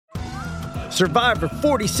Survivor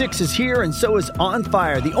 46 is here, and so is On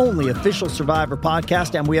Fire, the only official Survivor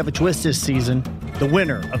podcast, and we have a twist this season. The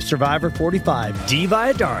winner of Survivor 45, Dee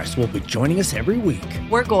Valladares, will be joining us every week.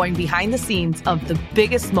 We're going behind the scenes of the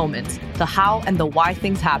biggest moments, the how and the why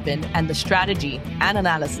things happen, and the strategy and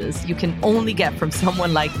analysis you can only get from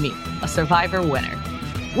someone like me, a Survivor winner.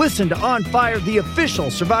 Listen to On Fire, the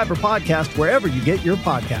official Survivor podcast, wherever you get your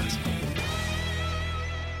podcast.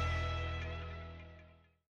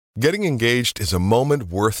 Getting engaged is a moment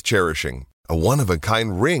worth cherishing. A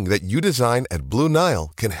one-of-a-kind ring that you design at Blue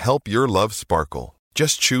Nile can help your love sparkle.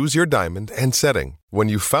 Just choose your diamond and setting. When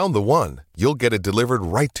you've found the one, you'll get it delivered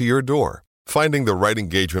right to your door. Finding the right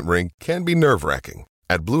engagement ring can be nerve-wracking.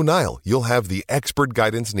 At Blue Nile, you'll have the expert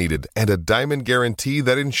guidance needed and a diamond guarantee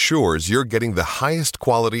that ensures you're getting the highest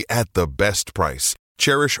quality at the best price.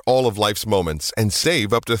 Cherish all of life's moments and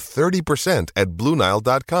save up to 30% at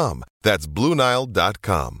BlueNile.com. That's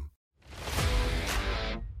BlueNile.com.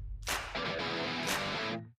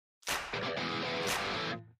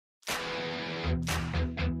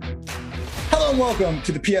 Hello and welcome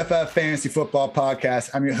to the PFF Fantasy Football Podcast.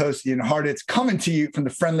 I'm your host, Ian Hartitz, coming to you from the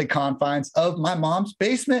friendly confines of my mom's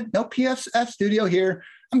basement. No PFF studio here.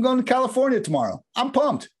 I'm going to California tomorrow. I'm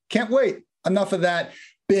pumped. Can't wait. Enough of that.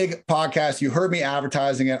 Big podcast. You heard me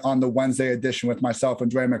advertising it on the Wednesday edition with myself and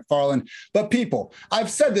Dre McFarland. But people, I've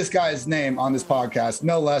said this guy's name on this podcast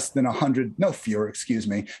no fewer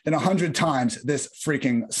than 100 times this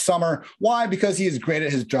freaking summer. Why? Because he is great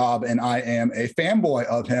at his job and I am a fanboy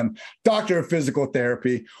of him. Doctor of physical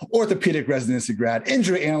therapy, orthopedic residency grad,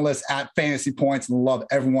 injury analyst at Fantasy Points, and love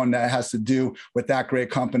everyone that has to do with that great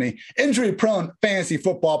company. Injury prone fantasy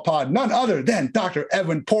football pod, none other than Dr.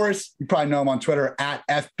 Edwin Porras. You probably know him on Twitter at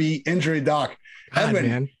FB Injury Doc. Edwin,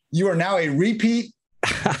 man. You are now a repeat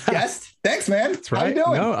guest. Thanks, man. That's right. How you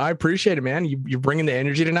doing? No, I appreciate it, man. You're bringing the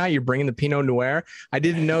energy tonight. You're bringing the Pinot Noir. I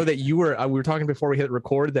didn't know that you were. We were talking before we hit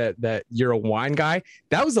record that you're a wine guy.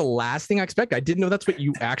 That was the last thing I expected. I didn't know that's what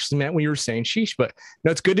you actually meant when you were saying sheesh. But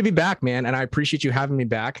no, it's good to be back, man. And I appreciate you having me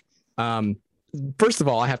back. First of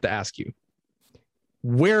all, I have to ask you,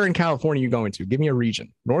 where in California are you going to? Give me a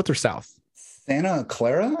region, north or south? Santa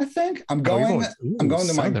Clara, I think. I'm going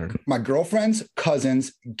to my girlfriend's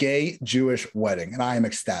cousin's gay Jewish wedding, and I am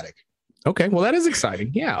ecstatic. Okay, well, that is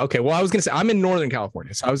exciting. Yeah. Okay. Well, I was gonna say I'm in Northern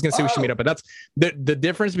California, so I was gonna say we should meet up, but that's the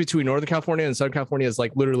difference between Northern California and Southern California is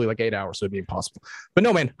like literally like 8 hours, so it'd be impossible. But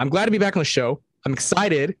no, man, I'm glad to be back on the show. I'm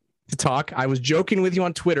excited to talk. I was joking with you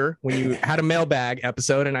on Twitter when you had a mailbag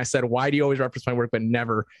episode, and I said, "Why do you always reference my work but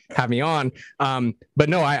never have me on?" But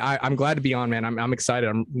no, I'm glad to be on, man. I'm excited.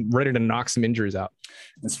 I'm ready to knock some injuries out.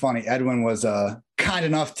 It's funny. Edwin was kind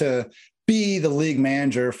enough to be the league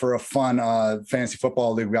manager for a fun fantasy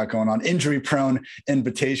football league we got going on, injury prone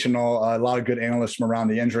invitational, a lot of good analysts from around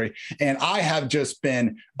the injury. And I have just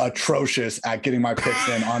been atrocious at getting my picks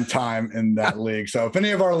in on time in that league. So if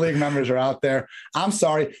any of our league members are out there, I'm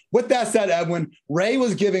sorry. With that said, Edwin, Ray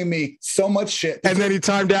was giving me so much shit. And then he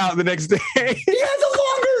timed out the next day. He has a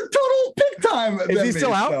longer total pick time. Is he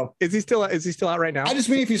still out? So. Is he still out right now? I just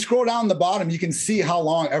mean, if you scroll down the bottom, you can see how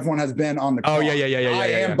long everyone has been on the call. Oh, yeah. I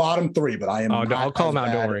am bottom 3, but I am not I'll call him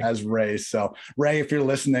out, don't worry. As Ray. So Ray, if you're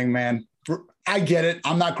listening, man, I get it.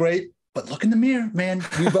 I'm not great, but look in the mirror, man.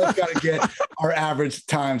 We both got to get our average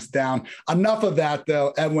times down. Enough of that,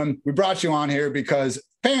 though. Edwin, we brought you on here because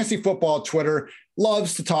Fantasy Football Twitter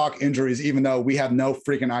loves to talk injuries, even though we have no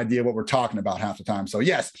freaking idea what we're talking about half the time. So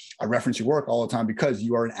yes, I reference your work all the time because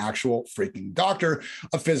you are an actual freaking doctor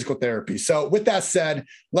of physical therapy. So with that said,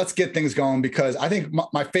 let's get things going, because I think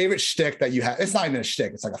my favorite shtick that you have, it's not even a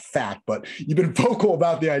shtick, it's like a fact, but you've been vocal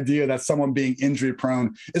about the idea that someone being injury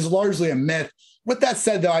prone is largely a myth. With that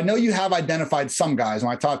said, though, I know you have identified some guys.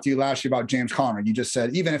 When I talked to you last year about James Conner, you just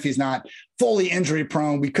said, even if he's not fully injury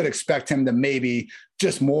prone, we could expect him to maybe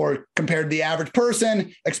just more compared to the average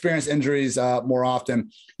person, experience injuries more often.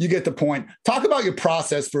 You get the point. Talk about your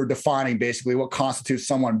process for defining basically what constitutes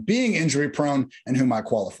someone being injury prone and who might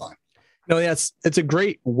qualify. No, it's a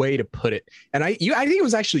great way to put it. And I think it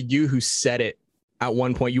was actually you who said it at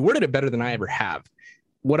one point. You worded it better than I ever have.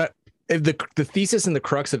 The thesis and the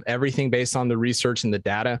crux of everything based on the research and the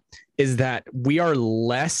data is that we are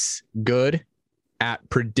less good at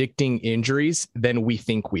predicting injuries than we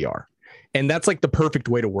think we are. And that's like the perfect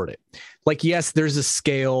way to word it. Like, yes, there's a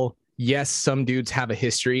scale. Yes, some dudes have a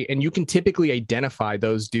history, and you can typically identify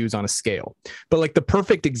those dudes on a scale. But like the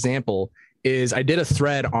perfect example is I did a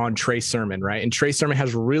thread on Trey Sermon, right? And Trey Sermon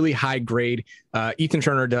has really high grade. Ethan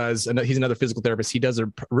Turner does, and he's another physical therapist. He does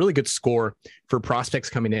a really good score for prospects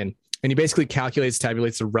coming in. And he basically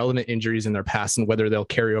tabulates the relevant injuries in their past and whether they'll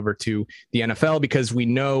carry over to the NFL, because we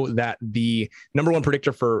know that the number one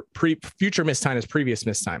predictor for future missed time is previous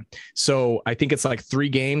missed time. So I think it's like 3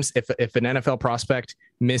 games. If an NFL prospect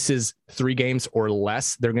misses 3 games or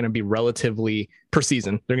less, they're going to be relatively per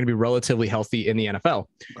season. They're going to be relatively healthy in the NFL,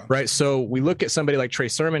 right? So we look at somebody like Trey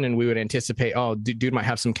Sermon and we would anticipate, oh, dude might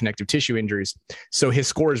have some connective tissue injuries. So his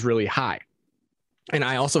score is really high. And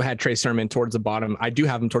I also had Trey Sermon towards the bottom. I do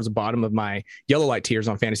have him towards the bottom of my yellow light tiers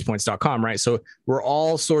on fantasypoints.com, right? So we're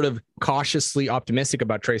all sort of cautiously optimistic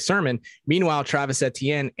about Trey Sermon. Meanwhile, Travis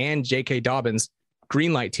Etienne and J.K. Dobbins,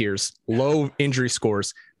 green light tiers, low injury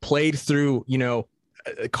scores, played through,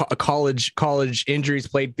 college injuries,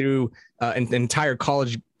 played through an entire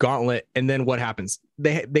college gauntlet. And then what happens?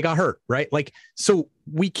 They got hurt, right? Like, so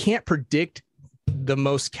we can't predict the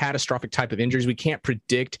most catastrophic type of injuries. We can't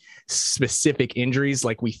predict specific injuries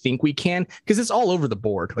like we think we can, because it's all over the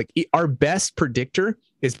board. Like, our best predictor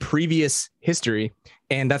is previous history,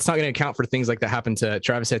 and that's not going to account for things like that happened to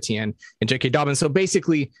Travis Etienne and J.K. Dobbins. So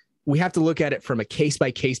basically, we have to look at it from a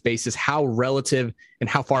case-by-case basis. How relative and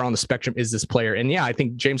how far on the spectrum is this player? And yeah, I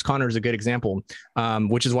think James Conner is a good example,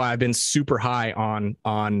 which is why I've been super high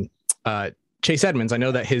on Chase Edmonds. I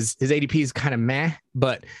know that his ADP is kind of meh,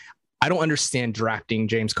 but I don't understand drafting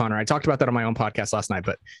James Conner. I talked about that on my own podcast last night,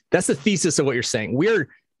 but that's the thesis of what you're saying.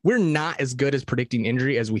 We're not as good as predicting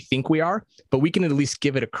injury as we think we are, but we can at least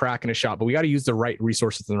give it a crack and a shot. But we got to use the right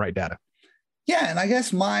resources and the right data. Yeah. And I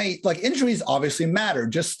guess injuries obviously matter,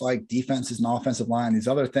 just like defenses and offensive line, these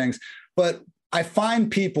other things. But I find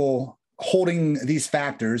people holding these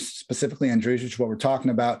factors, specifically injuries, which is what we're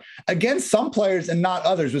talking about, against some players and not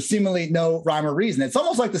others, with seemingly no rhyme or reason. It's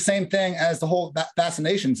almost like the same thing as the whole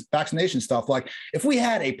vaccination stuff. Like, if we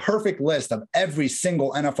had a perfect list of every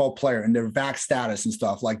single NFL player and their vax status and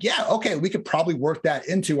stuff, like, yeah, okay, we could probably work that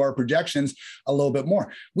into our projections a little bit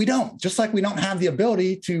more. We don't, just like we don't have the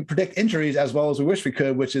ability to predict injuries as well as we wish we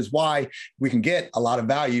could, which is why we can get a lot of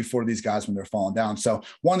value for these guys when they're falling down. So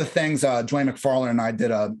one of the things, Dwayne McFarland and I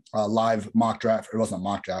did a live mock draft. It wasn't a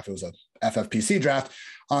mock draft. It was a FFPC draft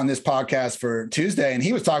on this podcast for Tuesday. And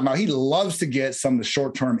he was talking about, he loves to get some of the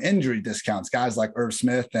short-term injury discounts, guys like Irv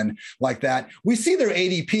Smith and like that. We see their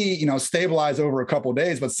ADP, stabilize over a couple of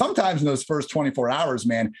days, but sometimes in those first 24 hours,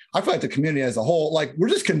 man, I feel like the community as a whole, like, we're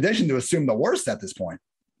just conditioned to assume the worst at this point.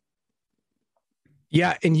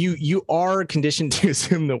 Yeah. And you are conditioned to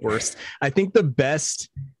assume the worst. I think the best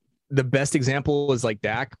example is like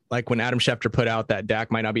Dak. Like, when Adam Schefter put out that Dak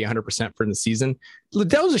might not be 100% for the season,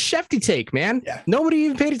 that was a Shefty take, man. Yeah. Nobody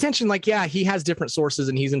even paid attention. Like, yeah, he has different sources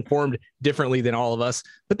and he's informed differently than all of us,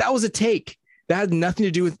 but that was a take. That had nothing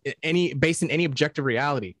to do with based in any objective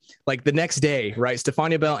reality. Like, the next day, right,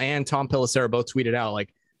 Stephania Bell and Tom Pelissero both tweeted out,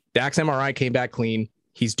 like, Dak's MRI came back clean.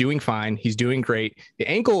 He's doing fine. He's doing great. The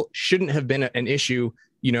ankle shouldn't have been an issue,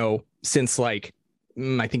 since like,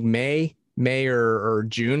 I think May or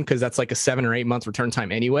June, because that's like a 7 or 8 month return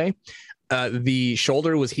time anyway. The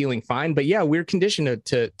shoulder was healing fine, but yeah, we're conditioned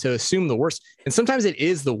to assume the worst. And sometimes it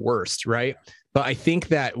is the worst, right? But I think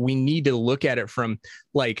that we need to look at it from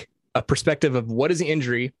like a perspective of what is the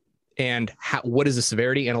injury and what is the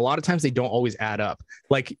severity. And a lot of times they don't always add up.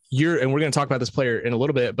 Like, and we're going to talk about this player in a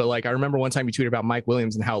little bit, but like, I remember one time you tweeted about Mike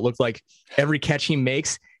Williams and how it looked like every catch he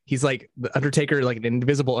makes, he's like the Undertaker, like an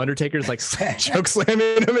invisible Undertaker is like choke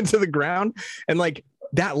slamming him into the ground. And like,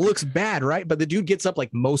 that looks bad, right? But the dude gets up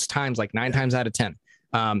like most times, like 9 times out of 10.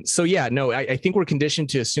 So yeah, no, I think we're conditioned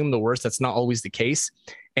to assume the worst. That's not always the case.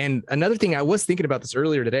 And another thing, I was thinking about this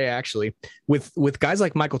earlier today, actually, with guys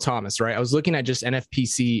like Michael Thomas, right? I was looking at just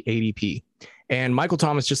NFPC ADP, and Michael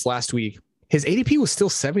Thomas just last week, his ADP was still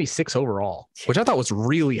 76 overall, which I thought was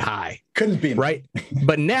really high. Couldn't be right.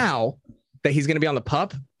 But now that he's going to be on the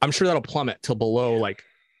pup, I'm sure that'll plummet to below, like,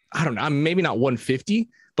 I don't know, maybe not 150,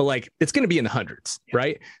 but like, it's going to be in the hundreds,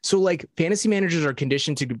 right? So like, fantasy managers are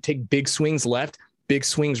conditioned to take big swings left, big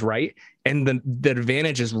swings right, and the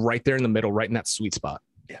advantage is right there in the middle, right in that sweet spot.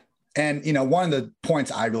 Yeah. And, one of the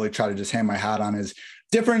points I really try to just hang my hat on is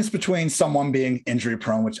difference between someone being injury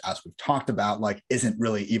prone, which, as we've talked about, like, isn't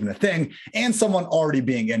really even a thing, and someone already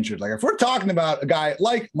being injured. Like, if we're talking about a guy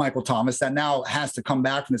like Michael Thomas that now has to come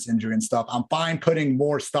back from this injury and stuff, I'm fine putting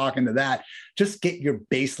more stock into that. Just get your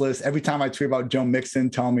baseless. Every time I tweet about Joe Mixon,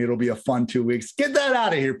 telling me it'll be a fun 2 weeks, get that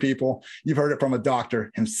out of here, people. You've heard it from a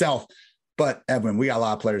doctor himself. But Edwin, we got a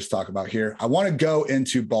lot of players to talk about here. I want to go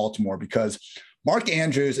into Baltimore because Mark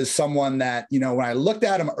Andrews is someone that, when I looked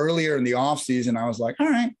at him earlier in the offseason, I was like, all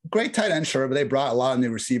right, great tight end, sure, but they brought a lot of new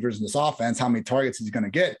receivers in this offense. How many targets he's going to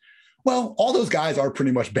get? Well, all those guys are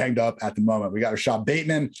pretty much banged up at the moment. We got Rashad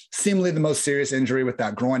Bateman, seemingly the most serious injury with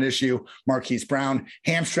that groin issue. Marquise Brown,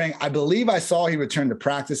 hamstring. I believe I saw he returned to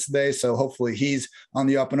practice today, so hopefully he's on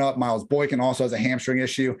the up and up. Miles Boykin also has a hamstring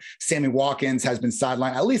issue. Sammy Watkins has been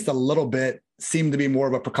sidelined at least a little bit, seemed to be more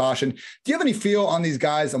of a precaution. Do you have any feel on these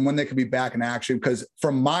guys and when they could be back in action? Because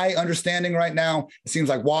from my understanding right now, it seems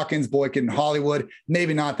like Watkins, Boykin, Hollywood,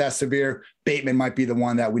 maybe not that severe. Bateman might be the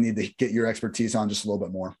one that we need to get your expertise on just a little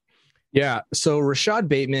bit more. Yeah. So Rashad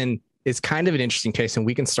Bateman is kind of an interesting case, and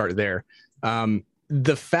we can start there.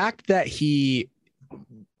 The fact that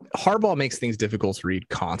Harbaugh makes things difficult to read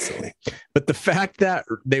constantly, but the fact that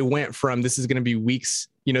they went from this is going to be weeks,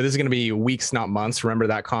 this is going to be weeks, not months. Remember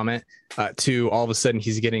that comment, to all of a sudden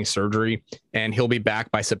he's getting surgery and he'll be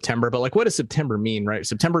back by September. But like, what does September mean, right?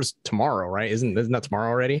 September's tomorrow, right? Isn't that tomorrow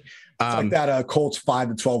already? It's like that Colts 5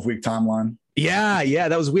 to 12 week timeline. Yeah.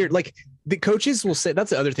 That was weird. Like, the coaches will say,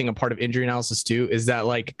 that's the other thing, a part of injury analysis too, is that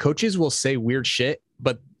like coaches will say weird shit,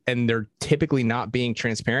 and they're typically not being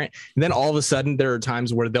transparent. And then all of a sudden there are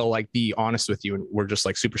times where they'll like be honest with you and we're just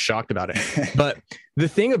like super shocked about it. But the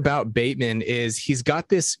thing about Bateman is he's got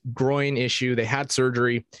this groin issue. They had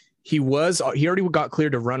surgery. He already got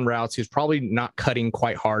cleared to run routes. He was probably not cutting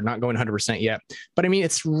quite hard, not going 100% yet. But I mean,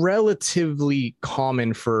 it's relatively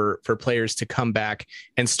common for players to come back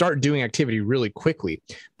and start doing activity really quickly,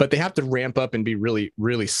 but they have to ramp up and be really,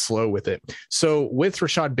 really slow with it. So with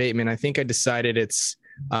Rashad Bateman, I think I decided it's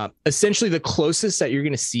essentially the closest that you're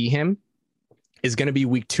going to see him is going to be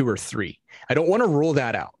week 2 or 3. I don't want to rule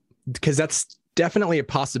that out because that's definitely a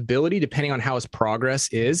possibility depending on how his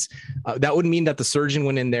progress is. That would mean that the surgeon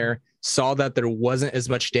went in there, saw that there wasn't as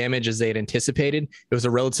much damage as they had anticipated. It was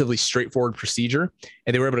a relatively straightforward procedure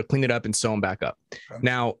and they were able to clean it up and sew him back up. Okay.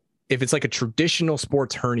 Now, if it's like a traditional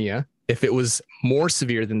sports hernia, if it was more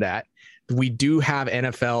severe than that, we do have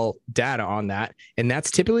NFL data on that. And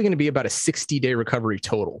that's typically going to be about a 60-day recovery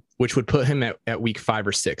total, which would put him at week 5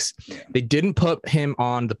 or 6. Yeah. They didn't put him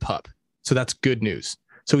on the PUP. So that's good news.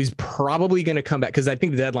 So he's probably going to come back because I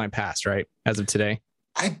think the deadline passed, right? As of today.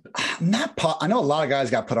 I know a lot of guys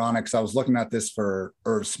got put on it because I was looking at this for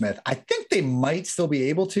Irv Smith. I think they might still be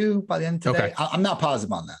able to by the end of today. Okay. I'm not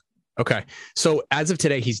positive on that. Okay. So as of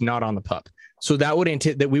today, he's not on the PUP. So that would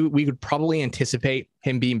we would probably anticipate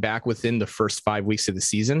him being back within the first 5 weeks of the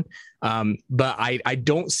season. But I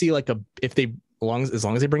don't see like as long as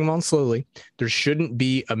they bring him on slowly, there shouldn't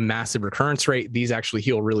be a massive recurrence rate. These actually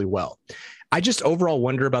heal really well. I just overall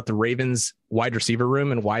wonder about the Ravens wide receiver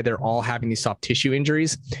room and why they're all having these soft tissue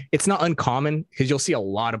injuries. It's not uncommon because you'll see a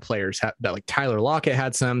lot of players that like Tyler Lockett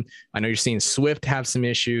had some. I know you're seeing Swift have some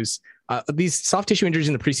issues. These soft tissue injuries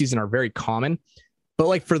in the preseason are very common, but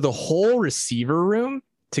like for the whole receiver room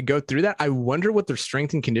to go through that, I wonder what their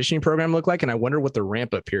strength and conditioning program looked like. And I wonder what the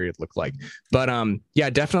ramp up period looked like. But yeah,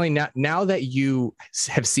 definitely now that you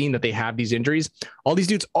have seen that they have these injuries, all these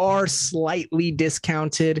dudes are slightly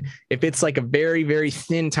discounted. If it's like a very, very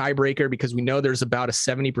thin tiebreaker, because we know there's about a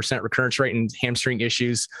 70% recurrence rate in hamstring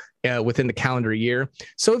issues within the calendar year.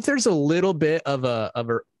 So if there's a little bit of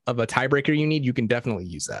a tiebreaker you need, you can definitely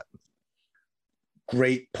use that.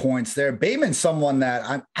 Great points there. Bateman's someone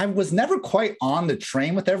that I was never quite on the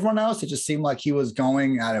train with everyone else. It just seemed like he was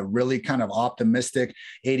going at a really kind of optimistic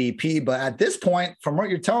ADP. But at this point, from what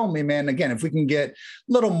you're telling me, man, again, if we can get a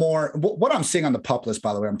little more, what I'm seeing on the PUP list,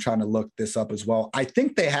 by the way, I'm trying to look this up as well. I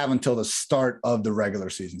think they have until the start of the regular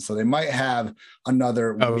season. So they might have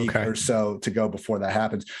another week or so to go before that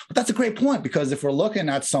happens. But that's a great point, because if we're looking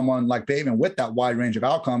at someone like Bateman with that wide range of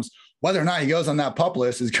outcomes, whether or not he goes on that PUP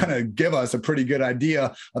list is going to give us a pretty good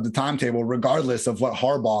idea of the timetable, regardless of what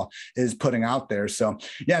Harbaugh is putting out there. So,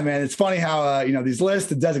 yeah, man, it's funny how, these lists,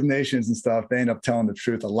 the designations and stuff, they end up telling the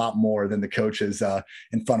truth a lot more than the coaches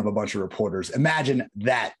in front of a bunch of reporters. Imagine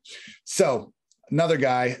that. So another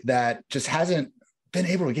guy that just hasn't been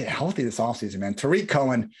able to get healthy this offseason, man, Tariq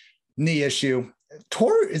Cohen, knee issue.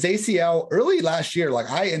 Tore his ACL early last year.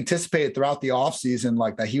 Like I anticipated throughout the offseason,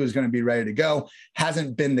 like that he was going to be ready to go.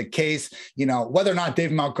 Hasn't been the case. Whether or not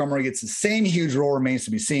David Montgomery gets the same huge role remains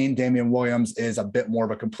to be seen. Damian Williams is a bit more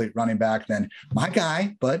of a complete running back than my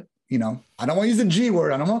guy, but I don't want to use the G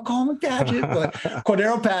word. I don't want to call him a gadget, but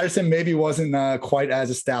Cordero Patterson maybe wasn't quite as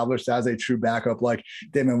established as a true backup like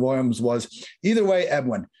Damian Williams was. Either way,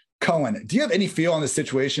 Edwin, Cohen, do you have any feel on the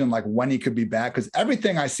situation, like when he could be back? Because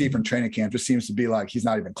everything I see from training camp just seems to be like he's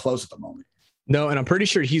not even close at the moment. No, and I'm pretty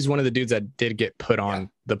sure he's one of the dudes that did get put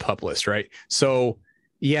on the PUP list, right? So,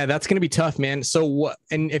 yeah, that's going to be tough, man. So what?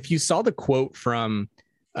 And if you saw the quote from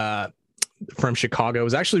from Chicago. It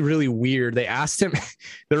was actually really weird. They asked him,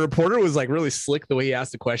 the reporter was like really slick the way he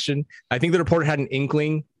asked the question. I think the reporter had an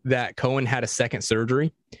inkling that Cohen had a second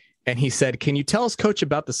surgery. And he said, "Can you tell us, coach,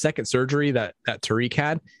 about the second surgery that Tariq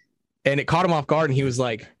had?" And it caught him off guard. And he was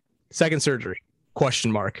like, "Second surgery, ?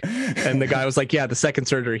 And the guy was like, "Yeah, the second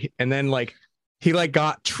surgery." And then he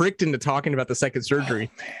got tricked into talking about the second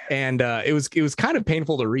surgery. And it was kind of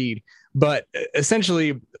painful to read. But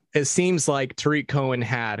essentially, it seems like Tariq Cohen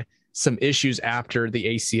had some issues after the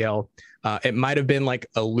ACL. It might have been like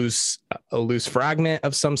a loose fragment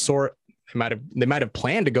of some sort. They might have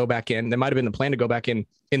planned to go back in. There might have been the plan to go back in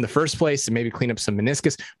the first place and maybe clean up some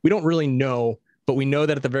meniscus. We don't really know, but we know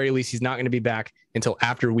that at the very least, he's not going to be back until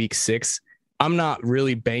after week 6. I'm not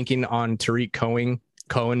really banking on Tariq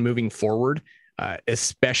Cohen moving forward,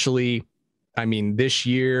 especially, this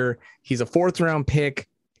year, he's a 4th round pick.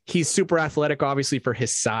 He's super athletic, obviously, for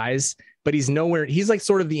his size, but he's like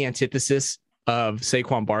sort of the antithesis of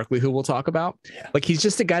Saquon Barkley, who we'll talk about. Yeah. Like, he's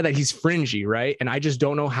just a guy that he's fringy, right? And I just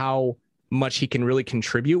don't know how much he can really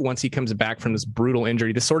contribute once he comes back from this brutal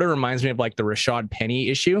injury. This sort of reminds me of like the Rashad Penny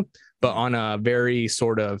issue, but on a very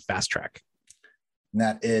sort of fast track. And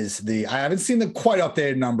that is I haven't seen the quite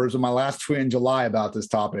updated numbers of my last tweet in July about this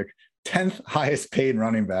topic. 10th highest paid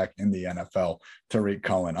running back in the NFL, Tariq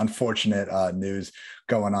Cohen. Unfortunate news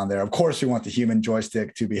going on there. Of course, we want the human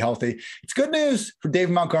joystick to be healthy. It's good news for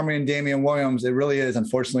David Montgomery and Damian Williams. It really is.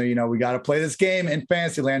 Unfortunately, we got to play this game in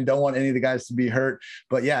fantasy land. Don't want any of the guys to be hurt.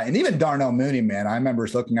 But yeah, and even Darnell Mooney, man, I remember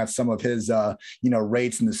looking at some of his,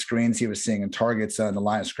 rates and the screens he was seeing and targets in the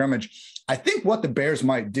line of scrimmage. I think what the Bears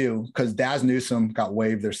might do, because Daz Newsome got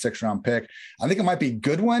waived their 6th round pick, I think it might be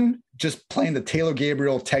Goodwin just playing the Taylor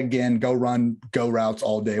Gabriel, Ted Ginn, go run, go routes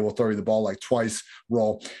all day. We'll throw you the ball like twice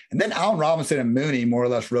roll. And then Allen Robinson and Mooney more or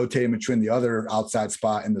less rotating between the other outside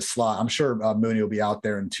spot and the slot. I'm sure Mooney will be out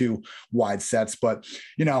there in 2 wide sets. But,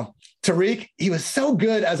 Tariq, he was so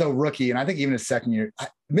good as a rookie. And I think even his second year,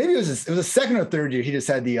 maybe it was a second or third year, he just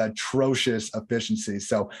had the atrocious efficiency.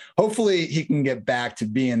 So hopefully he can get back to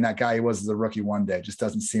being that guy he was as a rookie one day. It just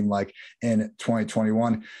doesn't seem like in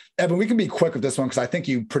 2021. Evan, we can be quick with this one because I think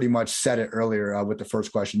you pretty much said it earlier with the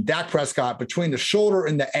first question. Dak Prescott, between the shoulder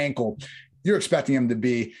and the ankle, you're expecting him to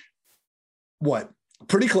be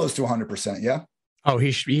pretty close to 100%, yeah? Oh,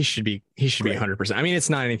 he should be 100%. It's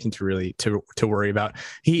not anything to really to worry about.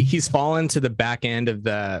 He's fallen to the back end of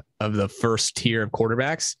the first tier of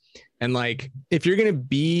quarterbacks. And if you're going to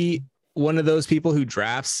be one of those people who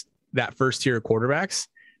drafts that first tier of quarterbacks,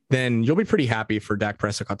 then you'll be pretty happy for Dak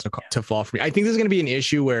Prescott to fall for me. I think there's going to be an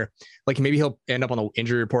issue where maybe he'll end up on the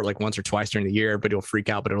injury report once or twice during the year, but he'll freak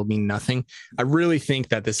out, but it'll mean nothing. I really think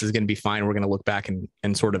that this is going to be fine. We're going to look back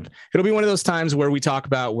and sort of, it'll be one of those times where we talk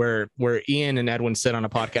about where Ian and Edwin sit on a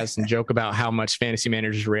podcast and joke about how much fantasy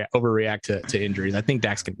managers overreact to injuries. I think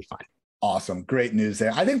Dak's going to be fine. Awesome. Great news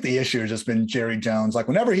there. I think the issue has just been Jerry Jones.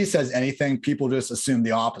 Whenever he says anything, people just assume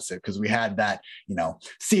the opposite because we had that,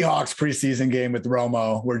 Seahawks preseason game with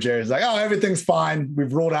Romo where Jerry's like, oh, everything's fine.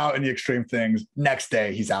 We've ruled out any extreme things. Next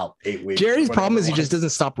day, he's out 8 weeks. Jerry's problem is he just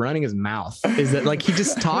doesn't stop running his mouth. Is that he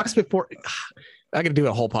just talks before. I could do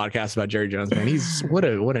a whole podcast about Jerry Jones, man. He's what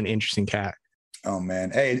an interesting cat. Oh,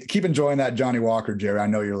 man. Hey, keep enjoying that Johnny Walker, Jerry. I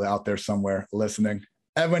know you're out there somewhere listening.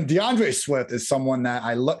 Evan, DeAndre Swift is someone that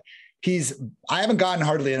I haven't gotten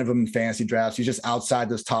hardly any of them in fantasy drafts. He's just outside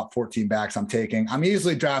those top 14 backs I'm taking. I'm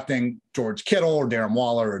usually drafting George Kittle or Darren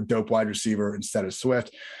Waller or a dope wide receiver instead of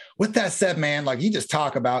Swift. With that said, man, you just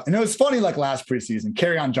talk about, and it was funny, last preseason,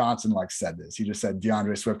 Kerryon Johnson said this. He just said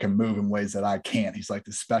DeAndre Swift can move in ways that I can't. He's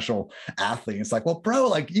this special athlete. It's well,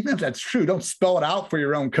 bro, even if that's true, don't spell it out for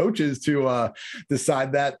your own coaches to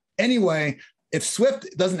decide that. Anyway, if Swift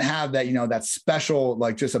doesn't have that, that special,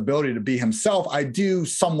 just ability to be himself, I do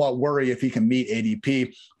somewhat worry if he can meet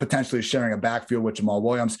ADP, potentially sharing a backfield with Jamal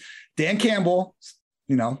Williams. Dan Campbell,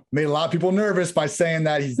 made a lot of people nervous by saying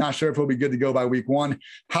that he's not sure if he'll be good to go by week 1.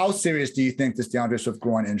 How serious do you think this DeAndre Swift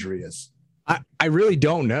groin injury is? I really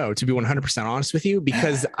don't know, to be 100% honest with you,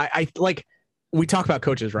 because I we talk about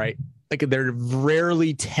coaches, right? They're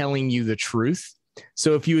rarely telling you the truth.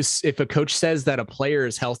 So if a coach says that a player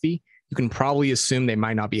is healthy, you can probably assume they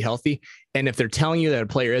might not be healthy. And if they're telling you that a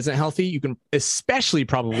player isn't healthy, you can especially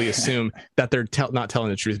probably assume that they're not telling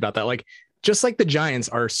the truth about that. Just like the Giants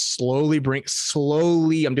are slowly,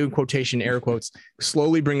 I'm doing quotation, air quotes,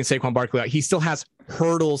 slowly bringing Saquon Barkley out. He still has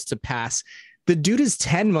hurdles to pass. The dude is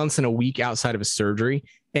 10 months and a week outside of his surgery,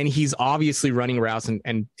 and he's obviously running routes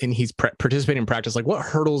and he's participating in practice. What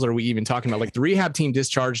hurdles are we even talking about? The rehab team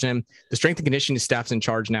discharged him. The strength and conditioning staff's in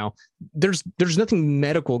charge now. There's nothing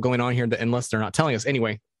medical going on here unless they're not telling us.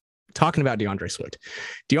 Anyway, talking about DeAndre Swift.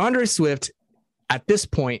 DeAndre Swift, at this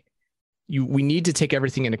point, we need to take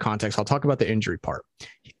everything into context. I'll talk about the injury part.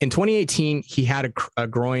 In 2018, he had a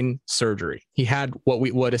groin surgery. He had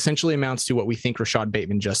what essentially amounts to what we think Rashad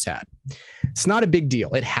Bateman just had. It's not a big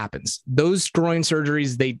deal. It happens. Those groin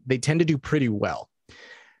surgeries, they tend to do pretty well.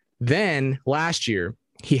 Then last year,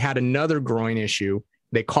 he had another groin issue.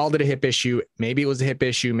 They called it a hip issue. Maybe it was a hip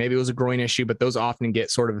issue. Maybe it was a groin issue, but those often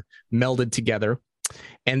get sort of melded together.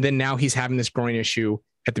 And then now he's having this groin issue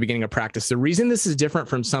at the beginning of practice. The reason this is different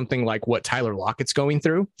from something like what Tyler Lockett's going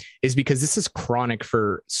through is because this is chronic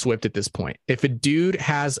for Swift at this point. If a dude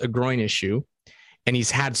has a groin issue and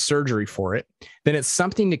he's had surgery for it, then it's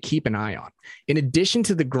something to keep an eye on. In addition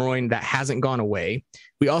to the groin that hasn't gone away,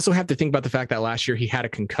 we also have to think about the fact that last year he had a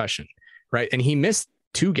concussion, right? And he missed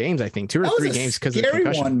 2 games, I think, 2 or 3 games because of the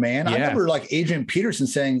concussion. One, man. Yeah. I remember like Adrian Peterson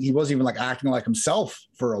saying he wasn't even like acting like himself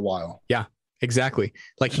for a while. Yeah. Exactly.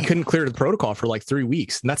 Like he couldn't clear the protocol for like 3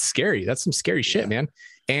 weeks. And that's scary. That's some scary shit, man.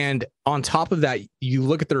 And on top of that, you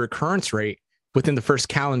look at the recurrence rate within the first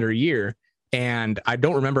calendar year. And I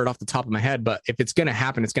don't remember it off the top of my head, but if it's going to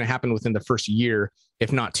happen, it's going to happen within the first year,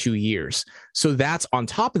 if not 2 years. So that's on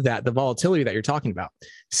top of that, the volatility that you're talking about.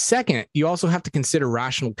 Second, you also have to consider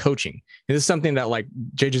rational coaching. And this is something that like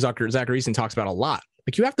JJ Zachariason talks about a lot.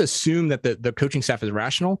 Like you have to assume that the coaching staff is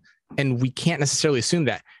rational. And we can't necessarily assume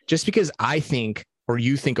that just because I think, or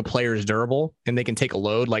you think a player is durable and they can take a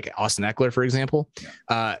load like Austin Eckler, for example,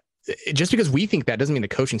 just because we think that doesn't mean the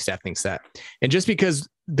coaching staff thinks that. And just because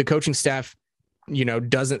the coaching staff,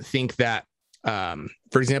 doesn't think that,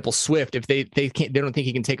 for example, Swift, if they don't think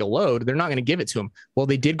he can take a load, they're not going to give it to him. Well,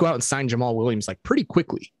 they did go out and sign Jamal Williams like pretty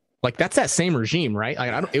quickly. Like that's that same regime, right?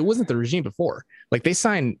 Like it wasn't the regime before. Like they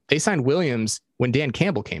signed Williams when Dan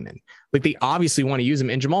Campbell came in. Like they obviously want to use him,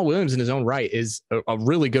 and Jamal Williams in his own right is a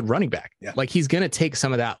really good running back. Yeah. Like he's going to take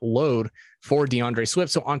some of that load for DeAndre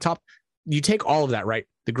Swift. So on top, you take all of that, right?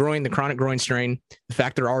 The chronic groin strain, the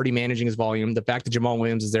fact they're already managing his volume, the fact that Jamal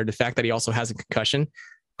Williams is there, the fact that he also has a concussion.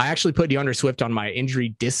 I actually put DeAndre Swift on my injury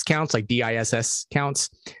discounts, like DISS counts.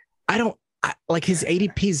 Like his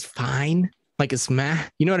ADP is fine. Like it's meh.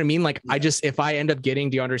 You know what I mean? Like if I end up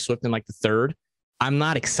getting DeAndre Swift in like the 3rd, I'm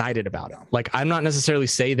not excited about it. Like I'm not necessarily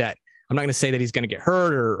I'm not going to say that he's going to get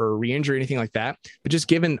hurt or re-injure or anything like that, but just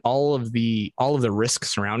given all of the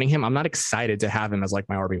risks surrounding him, I'm not excited to have him as like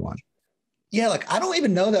my RB1. Yeah, like I don't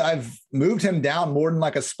even know that I've moved him down more than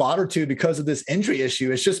like a spot or 2 because of this injury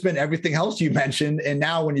issue. It's just been everything else you mentioned. And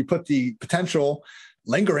now when you put the potential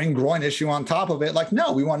lingering groin issue on top of it, like,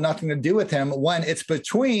 no, we want nothing to do with him when it's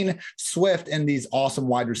between Swift and these awesome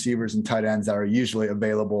wide receivers and tight ends that are usually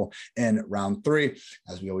available in round 3.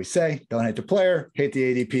 As we always say, don't hate the player, hate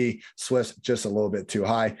the ADP. Swift's just a little bit too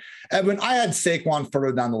high. Edwin, I had Saquon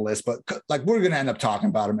further down the list, but like we're going to end up talking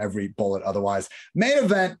about him every bullet otherwise. Main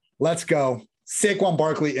event, let's go. Saquon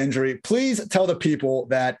Barkley injury. Please tell the people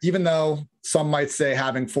that even though some might say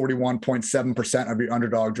having 41.7% of your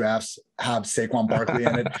underdog drafts have Saquon Barkley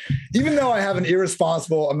in it, even though I have an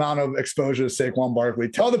irresponsible amount of exposure to Saquon Barkley,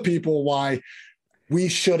 tell the people why we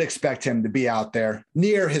should expect him to be out there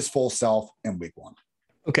near his full self in week 1.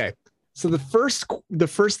 Okay. So the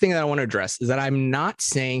first thing that I want to address is that I'm not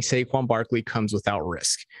saying Saquon Barkley comes without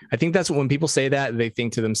risk. I think that's when people say that, they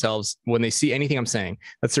think to themselves, when they see anything I'm saying,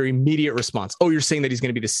 that's their immediate response. Oh, you're saying that he's going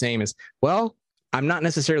to be the same as, well, I'm not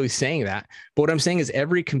necessarily saying that, but what I'm saying is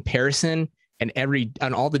every comparison and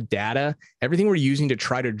all the data, everything we're using to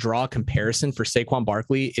try to draw a comparison for Saquon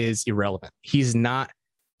Barkley is irrelevant. He's not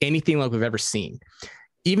anything like we've ever seen.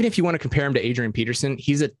 Even if you want to compare him to Adrian Peterson,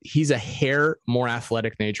 he's a hair more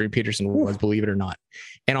athletic than Adrian Peterson was, believe it or not.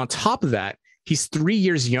 And on top of that, he's 3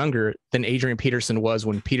 years younger than Adrian Peterson was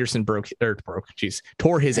when Peterson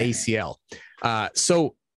tore his ACL.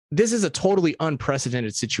 So this is a totally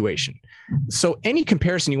unprecedented situation. So any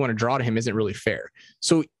comparison you want to draw to him isn't really fair.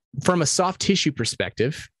 So from a soft tissue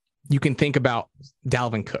perspective, you can think about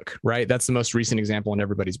Dalvin Cook, right? That's the most recent example in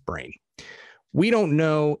everybody's brain. We don't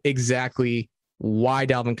know exactly why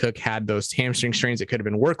Dalvin Cook had those hamstring strains. It could have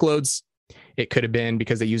been workloads. It could have been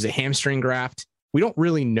because they use a hamstring graft. We don't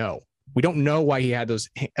really know. We don't know why he had those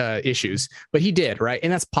issues, but he did, right?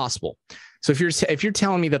 And that's possible. So if you're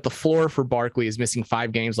telling me that the floor for Barkley is missing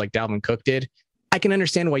 5 games like Dalvin Cook did, I can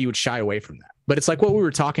understand why you would shy away from that. But it's like what we were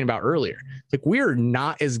talking about earlier. Like we're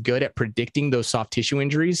not as good at predicting those soft tissue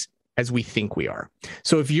injuries as we think we are.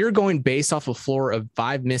 So if you're going based off a floor of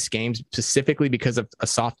 5 missed games specifically because of a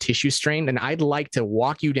soft tissue strain, then I'd like to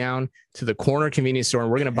walk you down to the corner convenience store and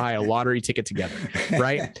we're going to buy a lottery ticket together,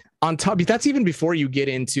 right? On top, that's even before you get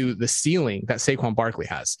into the ceiling that Saquon Barkley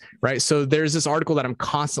has, right? So there's this article that I'm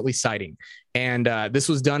constantly citing, and this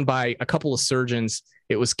was done by a couple of surgeons.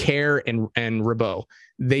 It was Kerr and Ribot.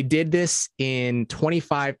 They did this in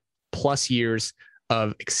 25 plus years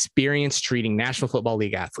of experience treating National Football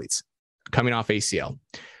League athletes coming off ACL.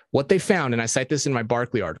 What they found, and I cite this in my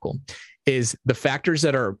Barkley article, is the factors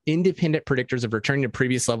that are independent predictors of returning to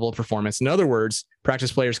previous level of performance. In other words,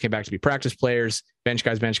 practice players came back to be practice players, bench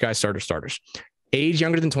guys, starters. Age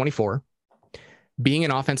younger than 24, being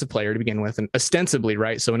an offensive player to begin with, and ostensibly,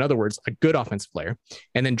 right? So in other words, a good offensive player,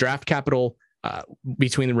 and then draft capital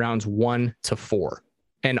between the rounds 1 to 4.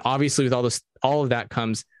 And obviously with all of that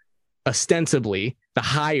comes ostensibly the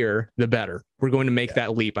higher, the better. We're going to make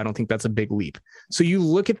that leap. I don't think that's a big leap. So you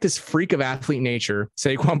look at this freak of athlete nature,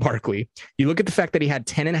 Saquon Barkley, you look at the fact that he had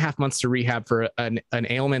 10 and a half months to rehab for an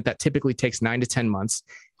ailment that typically takes 9 to 10 months.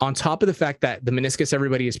 On top of the fact that the meniscus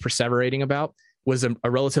everybody is perseverating about was a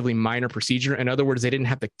relatively minor procedure. In other words, they didn't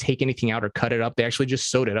have to take anything out or cut it up. They actually just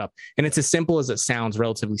sewed it up. And it's as simple as it sounds,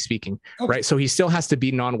 relatively speaking, right? So he still has to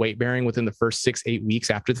be non-weight bearing within the first 6-8 weeks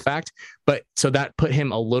after the fact. But so that put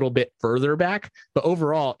him a little bit further back. But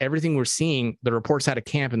overall, everything we're seeing, the reports out of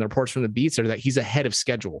camp and the reports from the beats are that he's ahead of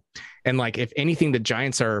schedule. And like, if anything, the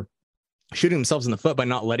Giants are shooting themselves in the foot by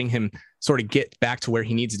not letting him sort of get back to where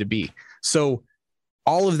he needs to be. So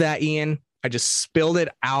all of that, Ian, I just spilled it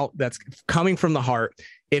out. That's coming from the heart.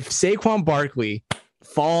 If Saquon Barkley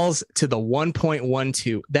falls to the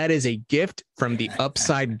 1.12, that is a gift from the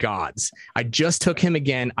upside gods. I just took him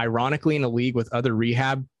again, ironically, in a league with other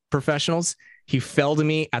rehab professionals. He fell to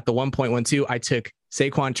me at the 1.12. I took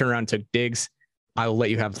Saquon, turned around, took Diggs. I will let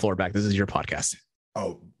you have the floor back. This is your podcast.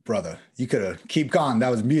 Oh, brother, you could have keep going. That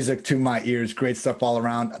was music to my ears. Great stuff all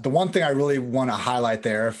around. The one thing I really want to highlight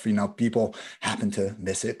there, if people happen to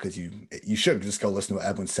miss it, because you should just go listen to what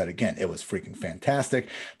Edwin said again. It was freaking fantastic.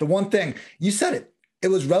 The one thing you said it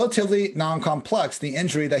was relatively non-complex, the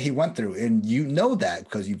injury that he went through, and you know that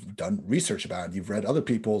because you've done research about it. You've read other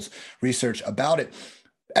people's research about it.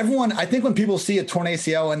 Everyone, I think when people see a torn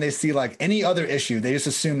ACL and they see like any other issue, they just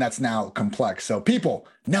assume that's now complex. So people,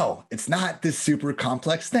 no, it's not this super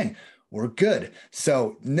complex thing. We're good.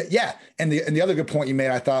 So yeah. And the other good point you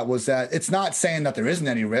made, I thought, was that it's not saying that there isn't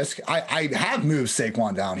any risk. I have moved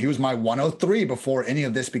Saquon down. He was my 103 before any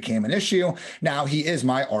of this became an issue. Now he is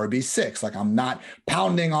my RB6. Like, I'm not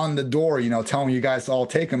pounding on the door, telling you guys to all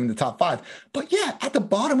take him in the top 5. But yeah, at the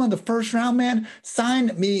bottom of the first round, man,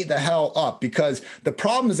 sign me the hell up, because the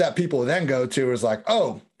problems that people then go to is like,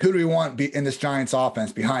 oh, who do we want in this Giants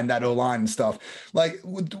offense behind that O-line and stuff? Like,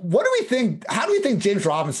 what do we think? How do we think James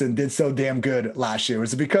Robinson did so damn good last year?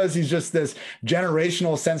 Is it because he's just this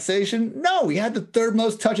generational sensation? No, he had the 3rd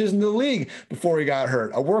most touches in the league before he got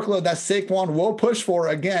hurt. A workload that Saquon will push for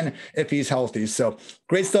again if he's healthy. So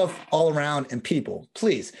great stuff all around. And people,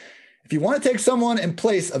 please, if you want to take someone in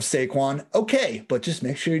place of Saquon, okay, but just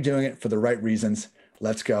make sure you're doing it for the right reasons.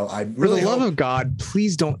 Let's go. For the love of God,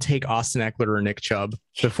 please don't take Austin Eckler or Nick Chubb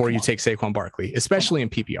before you take Saquon Barkley, especially in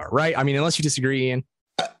PPR, right? I mean, unless you disagree, Ian.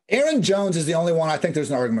 Aaron Jones is the only one I think there's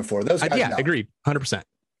an argument for. Those guys, yeah, agreed. 100%.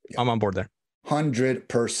 Yeah. I'm on board there.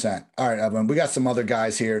 100%. All right, Evan, we got some other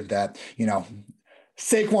guys here that,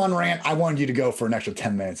 Saquon rant, I wanted you to go for an extra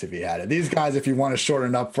 10 minutes if you had it. These guys, if you want to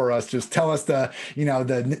shorten up for us, just tell us the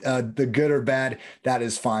good or bad. That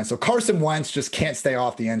is fine. So Carson Wentz just can't stay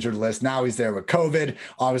off the injured list. Now he's there with COVID.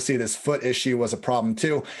 Obviously, this foot issue was a problem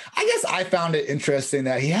too. I guess I found it interesting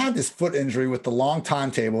that he had this foot injury with the long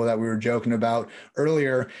timetable that we were joking about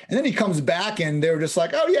earlier. And then he comes back and they were just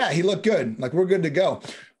like, oh yeah, he looked good. Like, we're good to go.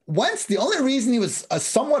 Wentz, the only reason he was a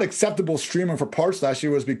somewhat acceptable streamer for parts last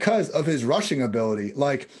year was because of his rushing ability.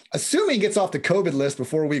 Like, assuming he gets off the COVID list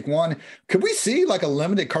before week 1, could we see like a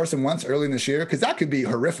limited Carson Wentz early in this year? Because that could be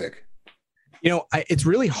horrific. It's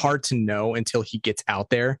really hard to know until he gets out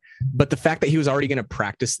there. But the fact that he was already going to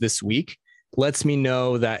practice this week lets me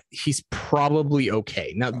know that he's probably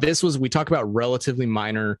okay. Now, we talk about relatively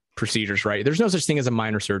minor procedures, right? There's no such thing as a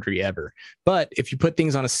minor surgery ever. But if you put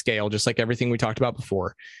things on a scale, just like everything we talked about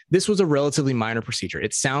before, this was a relatively minor procedure.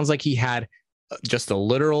 It sounds like he had just a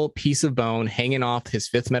literal piece of bone hanging off his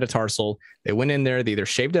 5th metatarsal. They went in there, they either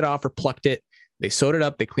shaved it off or plucked it. They sewed it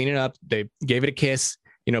up, they cleaned it up, they gave it a kiss,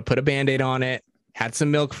 put a Band-Aid on it, had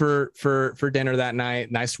some milk for dinner that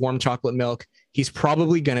night, nice warm chocolate milk. He's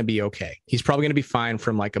probably going to be okay. He's probably going to be fine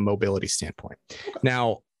from like a mobility standpoint. Okay.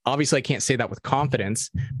 Now, Obviously, I can't say that with confidence,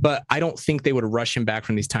 but I don't think they would rush him back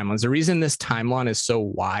from these timelines. The reason this timeline is so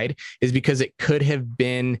wide is because it could have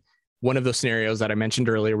been one of those scenarios that I mentioned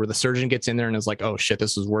earlier where the surgeon gets in there and is like, oh shit,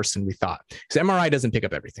 this was worse than we thought. Because MRI doesn't pick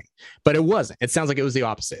up everything, but it wasn't. It sounds like it was the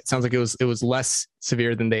opposite. It sounds like it was less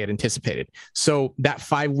severe than they had anticipated. So that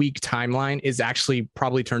 5-week timeline is actually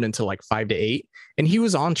probably turned into like 5 to 8. And he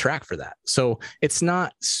was on track for that. So it's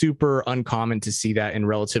not super uncommon to see that in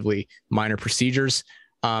relatively minor procedures.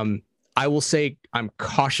 I will say I'm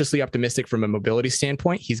cautiously optimistic from a mobility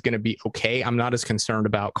standpoint. He's going to be okay. I'm not as concerned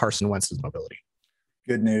about Carson Wentz's mobility.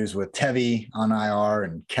 Good news with Tevi on IR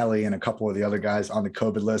and Kelly and a couple of the other guys on the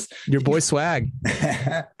COVID list. Your boy Swag.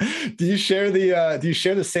 Do you share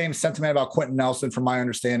the same sentiment about Quentin Nelson? From my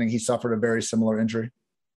understanding, he suffered a very similar injury.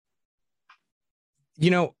 You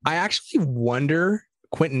know, I actually wonder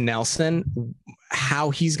Quentin Nelson, how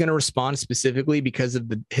he's going to respond specifically because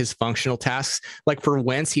of his functional tasks. Like for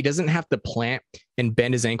Wentz, he doesn't have to plant and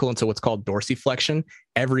bend his ankle into what's called dorsiflexion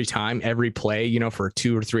every time, every play, you know, for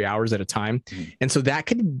 2 or 3 hours at a time. And so that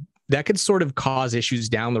could sort of cause issues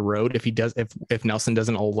down the road if Nelson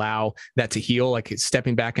doesn't allow that to heal, like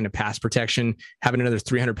stepping back into pass protection, having another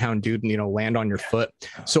 300-pound dude, you know, land on your foot.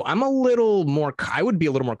 So I would be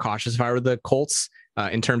a little more cautious if I were the Colts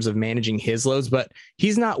in terms of managing his loads, but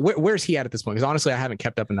he's not. Where's he at this point? Because honestly, I haven't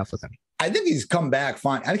kept up enough with him. I think he's come back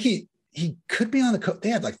fine. I think he could be on the. They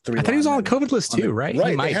had like 3. I thought he was on the COVID list too, right?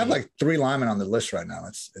 Right. They have like 3 linemen on the list right now.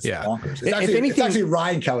 It's bonkers. It's actually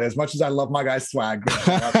Ryan Kelly. As much as I love my guy Swag,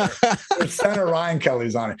 center Ryan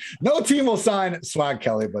Kelly's on it. No team will sign Swag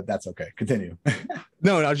Kelly, but that's okay. Continue.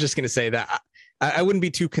 No, I was just going to say that I wouldn't be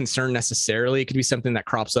too concerned necessarily. It could be something that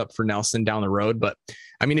crops up for Nelson down the road, but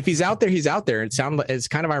I mean, if he's out there, he's out there. It's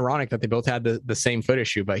kind of ironic that they both had the same foot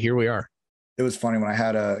issue, but here we are. It was funny when I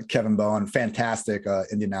had Kevin Bowen, fantastic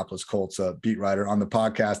Indianapolis Colts beat writer, on the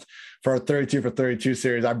podcast for our 32 for 32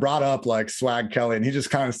 series. I brought up like Swag Kelly and he just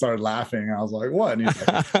kind of started laughing. And I was like, what? And he's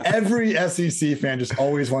like, every SEC fan just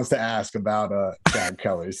always wants to ask about Swag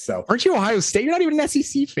Kelly. So aren't you Ohio State? You're not even an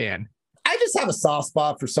SEC fan. I just have a soft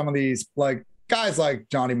spot for some of these like guys like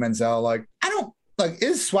Johnny Manziel. Like, I don't like,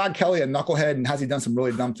 is Swag Kelly a knucklehead and has he done some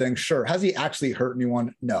really dumb things? Sure. Has he actually hurt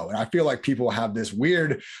anyone? No. And I feel like people have this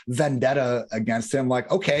weird vendetta against him.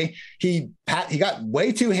 Like, okay, he got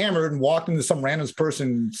way too hammered and walked into some random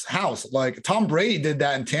person's house. Like Tom Brady did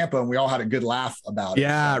that in Tampa and we all had a good laugh about it.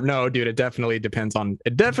 Yeah, so. No, dude, it definitely depends on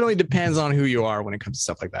who you are when it comes to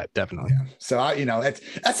stuff like that. Definitely. Yeah. So I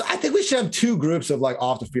think we should have 2 groups of like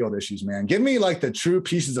off the field issues, man. Give me like the true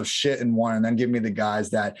pieces of shit in one, and then give me the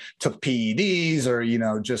guys that took PEDs or, you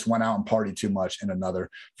know, just went out and partied too much in another,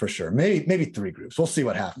 for sure. Maybe 3 groups. We'll see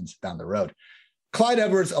what happens down the road. Clyde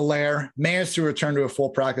Edwards-Helaire managed to return to a full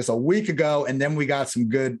practice a week ago. And then we got some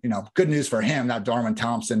good news for him that Darwin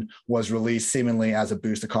Thompson was released seemingly as a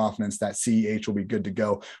boost of confidence that CEH will be good to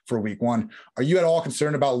go for week 1. Are you at all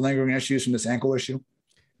concerned about lingering issues from this ankle issue?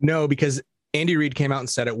 No, because Andy Reid came out and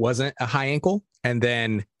said it wasn't a high ankle. And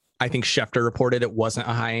then I think Schefter reported it wasn't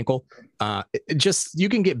a high ankle. You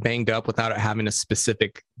can get banged up without it having a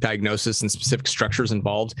specific diagnosis and specific structures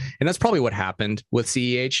involved. And that's probably what happened with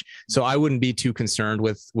CEH. So I wouldn't be too concerned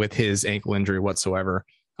with his ankle injury whatsoever.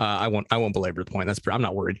 I won't belabor the point. I'm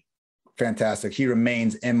not worried. Fantastic. He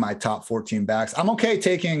remains in my top 14 backs. I'm okay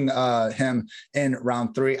taking him in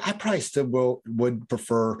round 3. I probably still would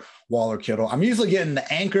prefer Waller Kittle. I'm usually getting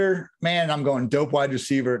the anchor man. I'm going dope wide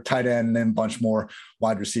receiver, tight end, and then a bunch more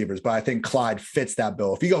wide receivers. But I think Clyde fits that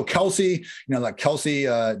bill. If you go Kelsey,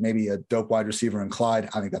 maybe a dope wide receiver and Clyde,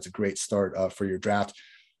 I think that's a great start for your draft.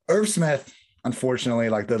 Irv Smith. Unfortunately,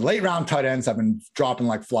 like the late round tight ends have been dropping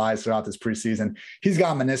like flies throughout this preseason. He's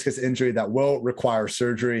got a meniscus injury that will require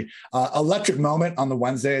surgery. Electric moment on the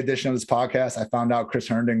Wednesday edition of this podcast. I found out Chris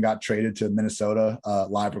Herndon got traded to Minnesota,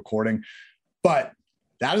 live recording. But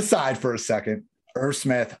that aside for a second, Irv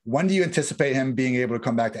Smith, when do you anticipate him being able to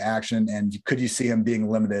come back to action? And could you see him being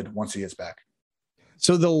limited once he gets back?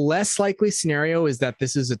 So the less likely scenario is that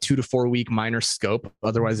this is a 2 to 4 week minor scope.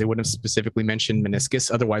 Otherwise, they wouldn't have specifically mentioned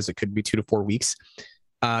meniscus. Otherwise, it could be 2 to 4 weeks.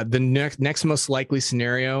 The next most likely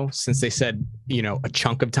scenario, since they said, a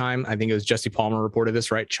chunk of time, I think it was Jesse Palmer reported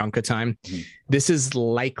this, right? Chunk of time. Mm-hmm. This is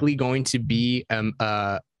likely going to be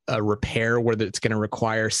a repair where it's going to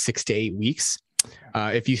require 6 to 8 weeks.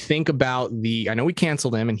 If you think about I know we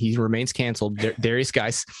canceled him and he remains canceled. Darius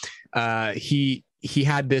Geis, he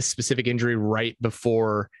had this specific injury right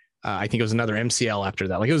before, I think it was another MCL after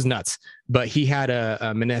that. Like it was nuts, but he had a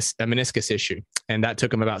meniscus issue and that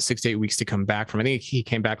took him about 6 to 8 weeks to come back from. I think he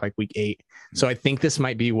came back like week 8. So I think this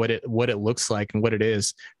might be what it looks like and what it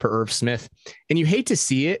is for Irv Smith. And you hate to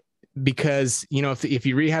see it because, if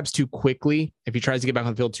he rehabs too quickly, if he tries to get back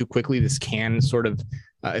on the field too quickly, this can sort of,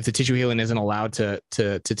 if the tissue healing isn't allowed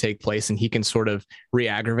to take place, and he can sort of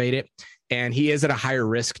re-aggravate it. And he is at a higher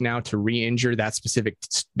risk now to re-injure that specific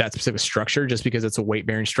structure, just because it's a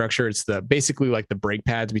weight-bearing structure. It's basically like the brake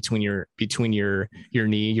pads between your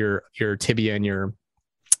knee, your tibia, and your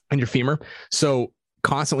femur. So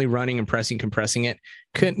constantly running and compressing it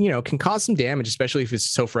can cause some damage, especially if it's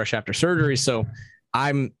so fresh after surgery. So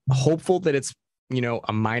I'm hopeful that it's,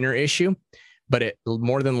 a minor issue, but it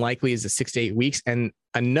more than likely is 6 to 8 weeks. And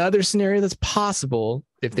another scenario that's possible,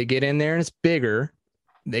 if they get in there and it's bigger,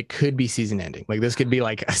 it could be season ending. Like, this could be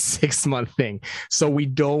like a 6-month thing. So we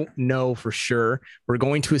don't know for sure. We're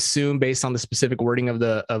going to assume, based on the specific wording of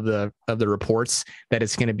the reports, that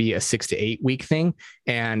it's going to be a 6 to 8 week thing.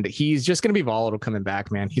 And he's just going to be volatile coming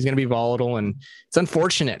back, man. He's going to be volatile, and it's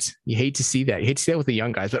unfortunate. You hate to see that. You hate to see that with the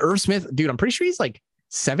young guys. But Irv Smith, dude, I'm pretty sure he's like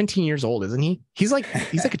 17 years old, isn't he? He's like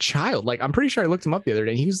a child. Like, I'm pretty sure I looked him up the other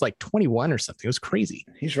day. He was like 21 or something. It was crazy.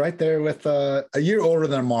 He's right there with a year older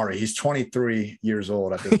than Amari. He's 23 years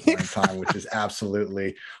old at this point in time, which is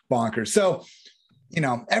absolutely bonkers. So,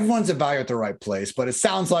 everyone's evaluated at the right place, but it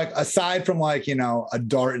sounds like, aside from like, a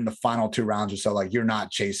dart in the final 2 rounds or so, like, you're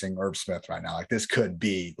not chasing Irv Smith right now. Like, this could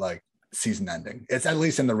be like season ending. It's at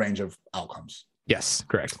least in the range of outcomes. Yes,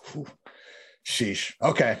 correct. Ooh. Sheesh.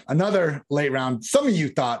 Okay. Another late round. Some of you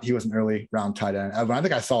thought he was an early round tight end. Evan, I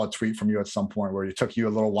think I saw a tweet from you at some point where it took you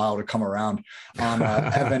a little while to come around on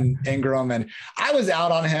Evan Ingram. And I was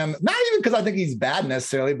out on him, not even because I think he's bad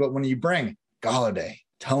necessarily, but when you bring Golladay,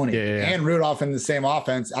 Tony, and Rudolph in the same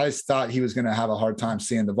offense, I just thought he was going to have a hard time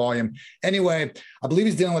seeing the volume. Anyway, I believe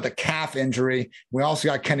he's dealing with a calf injury. We also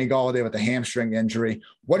got Kenny Golladay with a hamstring injury.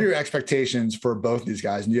 What are your expectations for both these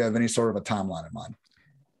guys? And do you have any sort of a timeline in mind?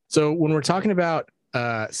 So when we're talking about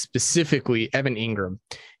specifically Evan Ingram,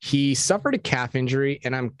 he suffered a calf injury,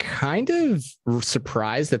 and I'm kind of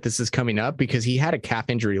surprised that this is coming up, because he had a calf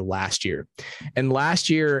injury last year. And last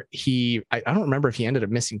year, I don't remember if he ended up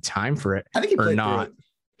missing time for it I think he or not.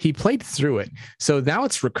 He played through it. So now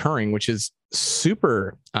it's recurring, which is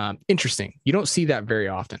super interesting. You don't see that very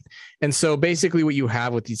often. And so basically what you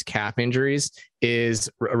have with these calf injuries is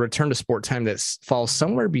a return to sport time that falls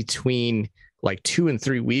somewhere between like 2 and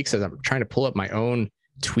 3 weeks, as I'm trying to pull up my own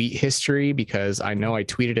tweet history, because I know I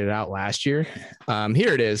tweeted it out last year.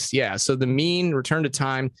 Here it is. Yeah. So the mean return to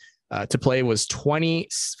time to play was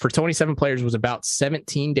 27 players was about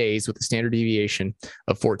 17 days, with a standard deviation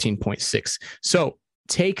of 14.6. So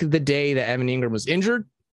take the day that Evan Ingram was injured,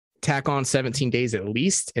 tack on 17 days at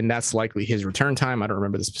least, and that's likely his return time. I don't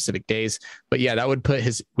remember the specific days, but yeah, that would put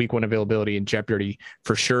his week 1 availability in jeopardy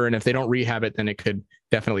for sure. And if they don't rehab it, then it could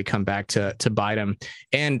definitely come back to bite him.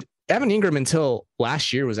 And Evan Ingram, until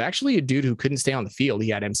last year, was actually a dude who couldn't stay on the field. He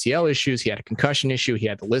had MCL issues. He had a concussion issue. He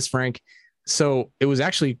had the Lisfranc. So it was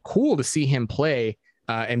actually cool to see him play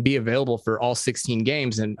and be available for all 16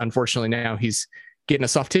 games. And unfortunately now he's getting a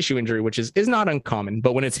soft tissue injury, which is not uncommon,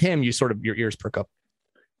 but when it's him, your ears perk up.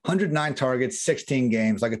 109 targets, 16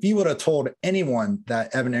 games. Like, if you would have told anyone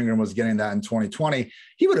that Evan Ingram was getting that in 2020,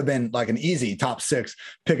 he would have been like an easy top 6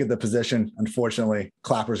 pick at the position. Unfortunately,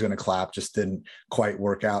 Clapper's going to clap, just didn't quite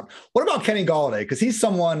work out. What about Kenny Golladay? Because he's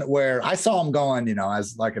someone where I saw him going,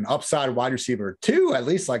 as like an upside wide receiver 2, at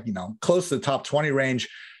least like, close to the top 20 range.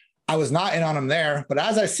 I was not in on him there, but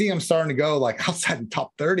as I see him starting to go like outside the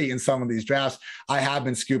top 30 in some of these drafts, I have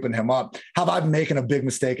been scooping him up. Have I been making a big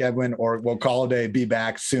mistake, Edwin, or will Golladay be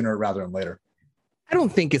back sooner rather than later? I don't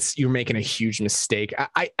think you're making a huge mistake.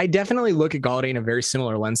 I definitely look at Golladay in a very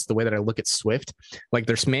similar lens to the way that I look at Swift. Like,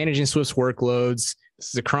 there's managing Swift's workloads. This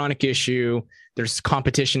is a chronic issue. There's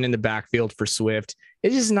competition in the backfield for Swift.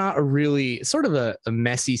 It's just not a really sort of a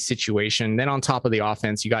messy situation. Then on top of the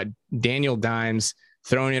offense, you got Daniel Dimes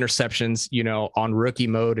throwing interceptions, on rookie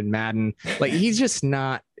mode in Madden. Like, he's just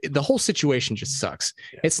not, the whole situation just sucks.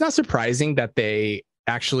 Yeah. It's not surprising that they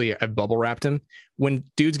actually have bubble wrapped him. When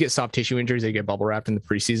dudes get soft tissue injuries, they get bubble wrapped in the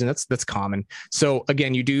preseason. That's common. So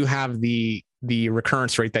again, you do have the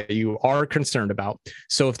recurrence rate that you are concerned about.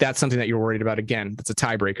 So if that's something that you're worried about, again, that's a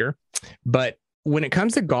tiebreaker. But when it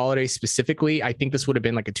comes to Golladay specifically, I think this would have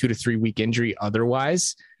been like a 2 to 3 week injury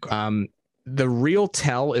otherwise. The real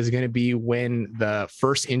tell is going to be when the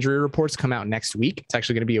first injury reports come out next week. It's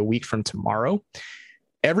actually going to be a week from tomorrow.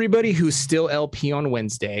 Everybody who's still LP on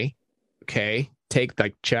Wednesday, okay,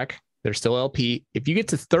 check. They're still LP. If you get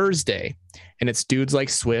to Thursday and it's dudes like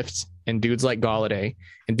Swift and dudes like Golladay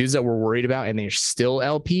and dudes that we're worried about and they're still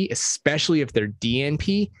LP, especially if they're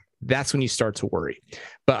DNP, that's when you start to worry.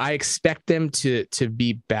 But I expect them to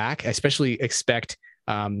be back. I especially expect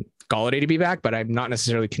Golladay to be back, but I'm not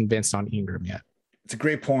necessarily convinced on Ingram yet. It's a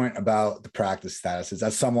great point about the practice statuses.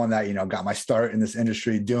 As someone that, got my start in this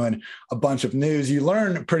industry doing a bunch of news, you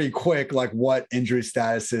learn pretty quick, like what injury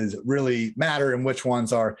statuses really matter and which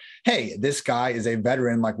ones are, hey, this guy is a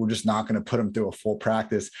veteran. Like we're just not going to put him through a full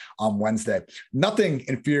practice on Wednesday. Nothing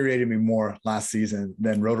infuriated me more last season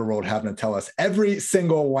than Roto World having to tell us every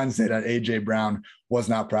single Wednesday that AJ Brown was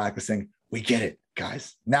not practicing. We get it,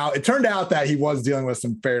 guys. Now, it turned out that he was dealing with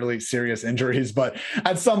some fairly serious injuries, but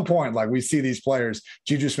at some point, like we see these players,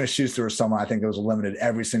 Juju Smith-Schuster or someone, I think it was limited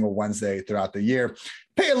every single Wednesday throughout the year.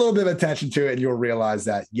 Pay a little bit of attention to it and you'll realize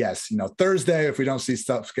that, yes, Thursday, if we don't see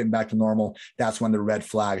stuff getting back to normal, that's when the red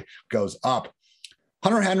flag goes up.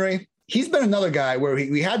 Hunter Henry, he's been another guy where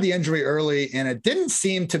we had the injury early and it didn't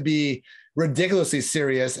seem to be ridiculously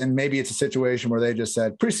serious, and maybe it's a situation where they just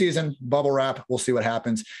said preseason bubble wrap, we'll see what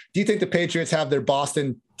happens. Do you think the Patriots have their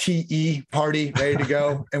Boston TE party ready to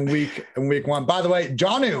go in week one? By the way,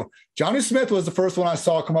 Jonnu Smith was the first one I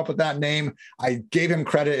saw come up with that name. I gave him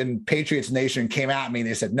credit, and Patriots Nation came at me and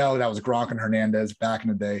they said no, that was Gronk and Hernandez back in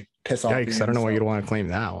the day. Piss off. Yikes, I don't know why you'd want to claim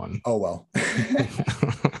that one. Oh well.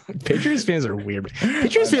 Patriots fans are weird.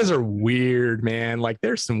 Patriots fans are weird, man. Like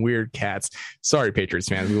there's some weird cats. Sorry, Patriots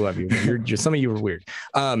fans. We love you. Some of you are weird.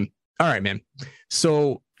 All right, man.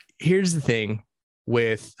 So here's the thing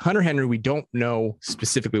with Hunter Henry. We don't know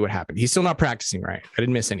specifically what happened. He's still not practicing, right? I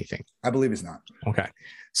didn't miss anything. I believe he's not. Okay.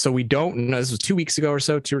 So we don't know. This was 2 weeks ago or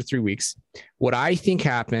so, 2 or 3 weeks. What I think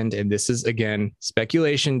happened, and this is again,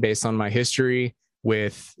 speculation based on my history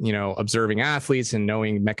with, observing athletes and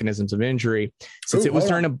knowing mechanisms of injury, since it was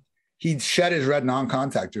during he shed his red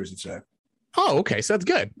non-contact jersey today. Oh, okay. So that's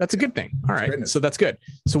good. That's a good thing. All right. So that's good.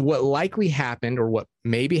 So what likely happened, or what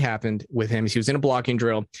maybe happened with him, is he was in a blocking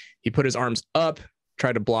drill. He put his arms up,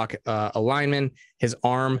 tried to block a lineman. His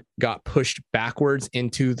arm got pushed backwards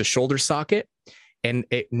into the shoulder socket, and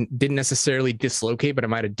it didn't necessarily dislocate, but it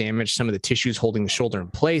might have damaged some of the tissues holding the shoulder in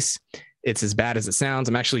place. It's as bad as it sounds.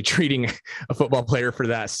 I'm actually treating a football player for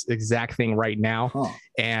that exact thing right now.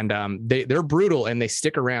 And they're brutal and they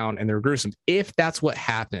stick around and they're gruesome. If that's what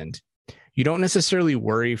happened, you don't necessarily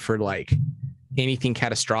worry for like anything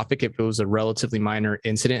catastrophic if it was a relatively minor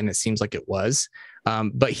incident, and it seems like it was.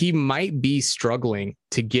 But he might be struggling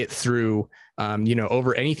to get through,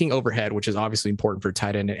 over anything overhead, which is obviously important for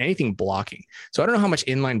tight end, and anything blocking. So I don't know how much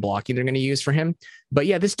inline blocking they're going to use for him. But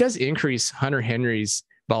yeah, this does increase Hunter Henry's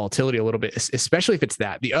volatility a little bit, especially if it's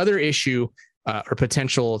that. The other issue or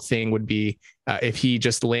potential thing would be if he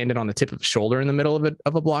just landed on the tip of the shoulder in the middle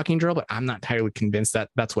of a blocking drill, but I'm not entirely convinced that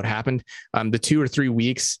that's what happened. The 2 or 3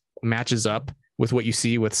 weeks matches up with what you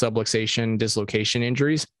see with subluxation, dislocation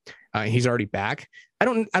injuries. He's already back. I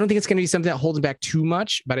don't think it's going to be something that holds him back too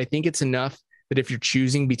much, but I think it's enough that if you're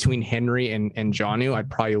choosing between Henry and Jonnu, I'd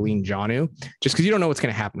probably lean Jonnu, just because you don't know what's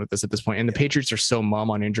going to happen with this at this point. And the Patriots are so mum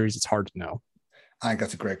on injuries, it's hard to know. I think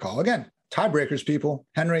that's a great call. Again, tiebreakers, people.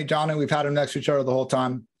 Henry, Jonnu, we've had them next to each other the whole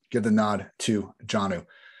time. Give the nod to Jonnu.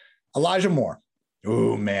 Elijah Moore.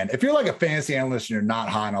 Oh, man. If you're like a fantasy analyst and you're not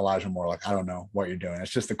high on Elijah Moore, like, I don't know what you're doing.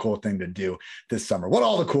 It's just a cool thing to do this summer. What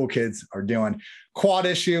all the cool kids are doing. Quad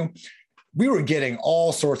issue. We were getting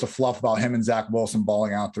all sorts of fluff about him and Zach Wilson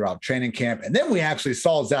balling out throughout training camp. And then we actually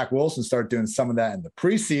saw Zach Wilson start doing some of that in the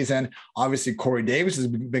preseason. Obviously, Corey Davis is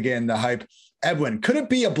beginning to hype. Edwin, could it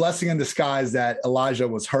be a blessing in disguise that Elijah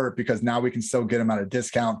was hurt because now we can still get him at a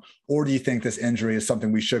discount? Or do you think this injury is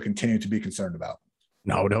something we should continue to be concerned about?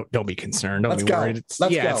 No, don't be concerned. Don't Let's be go. worried.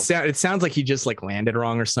 It sounds like he just like landed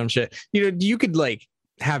wrong or some shit. You could like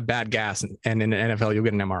have bad gas and in the NFL, you'll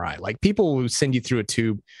get an MRI. Like people will send you through a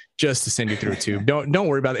tube just to send you through a tube. Don't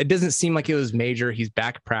worry about it. It doesn't seem like it was major. He's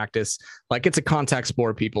back at practice. Like it's a contact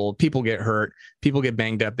sport. People get hurt. People get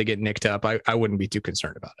banged up. They get nicked up. I wouldn't be too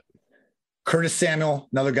concerned about it. Curtis Samuel,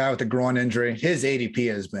 another guy with a groin injury. His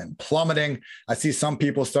ADP has been plummeting. I see some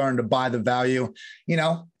people starting to buy the value.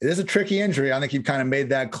 It is a tricky injury. I think you've kind of made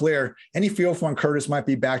that clear. Any feel for when Curtis might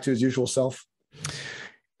be back to his usual self?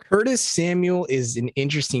 Curtis Samuel is an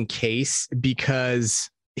interesting case because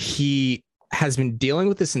he has been dealing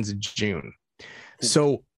with this since June.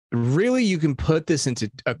 So really you can put this into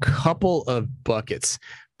a couple of buckets.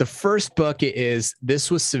 The first bucket is this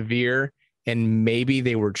was severe and maybe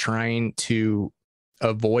they were trying to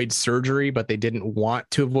avoid surgery, but they didn't want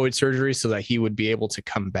to avoid surgery so that he would be able to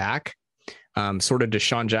come back, sort of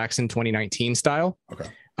Deshaun Jackson 2019 style. Okay.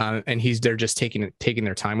 And they're just taking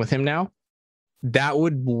their time with him now. That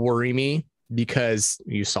would worry me because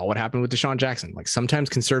you saw what happened with Deshaun Jackson. Like sometimes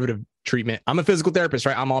conservative treatment. I'm a physical therapist,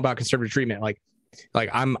 right? I'm all about conservative treatment. Like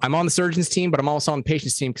I'm on the surgeon's team, but I'm also on the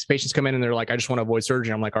patient's team because patients come in and they're like, I just want to avoid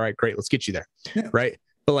surgery. I'm like, all right, great, let's get you there. Yeah. Right.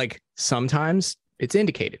 but like sometimes it's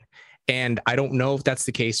indicated. And I don't know if that's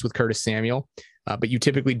the case with Curtis Samuel, but you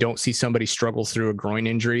typically don't see somebody struggle through a groin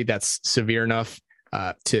injury that's severe enough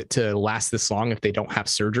to last this long if they don't have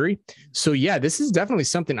surgery. So yeah, this is definitely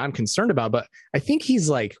something I'm concerned about, but I think he's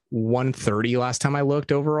like 130 last time I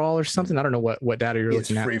looked overall or something. I don't know what data you're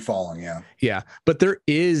looking at. Free falling. Yeah. Yeah. But there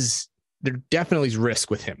definitely is risk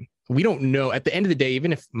with him. We don't know at the end of the day,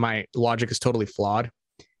 even if my logic is totally flawed,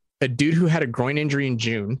 a dude who had a groin injury in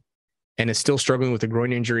June and is still struggling with a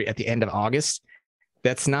groin injury at the end of August,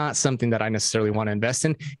 that's not something that I necessarily want to invest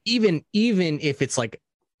in. Even if it's like,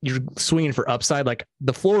 you're swinging for upside, like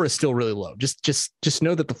the floor is still really low. Just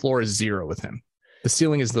know that the floor is 0 with him. The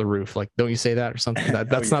ceiling is the roof. Like, don't you say that or something?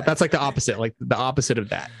 That's not, that's like the opposite. Like the opposite of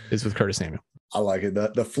that is with Curtis Samuel. I like it.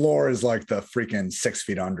 The floor is like the freaking 6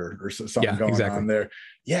 feet under or something going on there.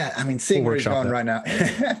 Yeah. I mean, seeing where he's going right now,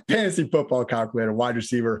 fantasy football calculator, wide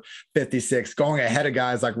receiver, 56, going ahead of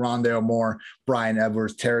guys like Rondale Moore, Brian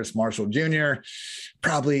Edwards, Terrace Marshall Jr.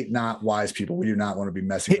 Probably not wise people. We do not want to be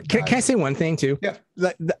messing with Can I say one thing too? Yeah.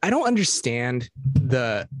 I don't understand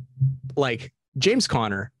James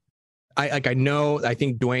Conner. I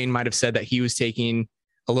think Dwayne might've said that he was taking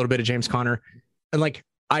a little bit of James Conner, and like,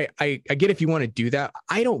 I get if you want to do that.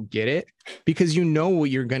 I don't get it because you know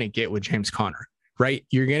what you're going to get with James Conner, right?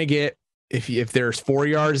 You're going to get, if there's 4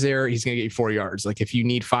 yards there, he's going to get you 4 yards. Like if you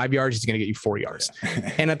need 5 yards, he's going to get you 4 yards.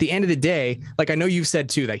 Yeah. And at the end of the day, like I know you've said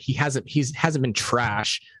too, that he hasn't been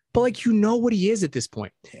trash, but like, you know what he is at this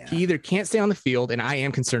point. Yeah. He either can't stay on the field, and I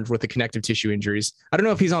am concerned with the connective tissue injuries. I don't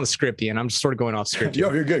know if he's on the script, Ian. I'm just sort of going off script.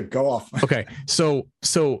 Yo, you're good. Go off. Okay. So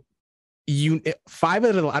I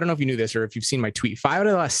don't know if you knew this or if you've seen my tweet, 5 out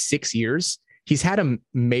of the last 6 years, he's had a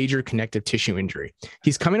major connective tissue injury.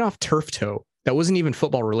 He's coming off turf toe that wasn't even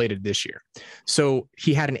football related this year. So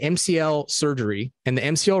he had an MCL surgery, and the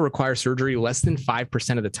MCL requires surgery less than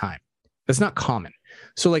 5% of the time. That's not common.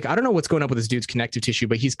 So like, I don't know what's going on with this dude's connective tissue,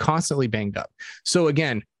 but he's constantly banged up. So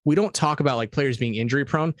again, we don't talk about like players being injury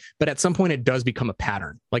prone, but at some point it does become a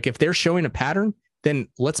pattern. Like if they're showing a pattern, then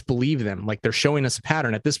let's believe them. Like they're showing us a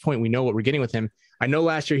pattern. At this point, we know what we're getting with him. I know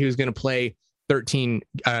last year he was going to play 16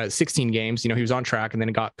 games. You know, he was on track and then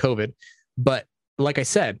it got COVID. But like I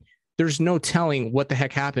said, there's no telling what the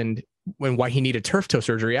heck happened and why he needed turf toe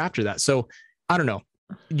surgery after that. So I don't know.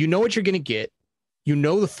 You know what you're going to get. You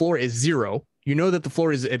know, the floor is 0. You know that the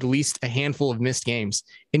floor is at least a handful of missed games,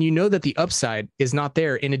 and you know that the upside is not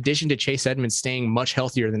there. In addition to Chase Edmonds staying much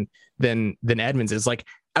healthier than Edmonds is. Like,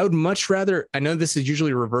 I would much rather, I know this is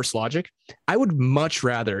usually reverse logic, I would much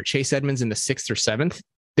rather Chase Edmonds in the 6th or 7th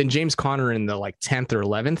than James Conner in the like 10th or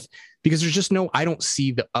 11th, because there's just I don't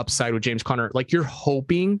see the upside with James Conner. Like, you're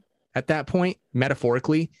hoping at that point,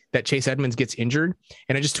 metaphorically, that Chase Edmonds gets injured.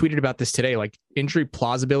 And I just tweeted about this today, like injury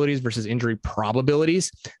plausibilities versus injury probabilities.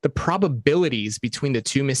 The probabilities between the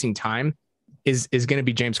two missing time is going to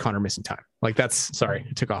be James Conner missing time. Like sorry,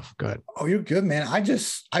 I took off. Go ahead. Oh, you're good, man.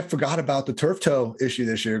 I forgot about the turf toe issue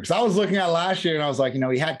this year, because I was looking at last year and I was like, he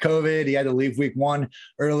had COVID. He had to leave week 1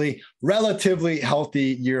 early, relatively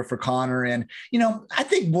healthy year for Conner. And, I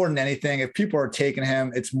think more than anything, if people are taking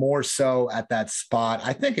him, it's more so at that spot.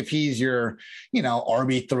 I think if he's your,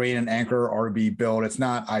 RB3 and an anchor RB build, it's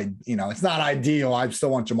not ideal. I still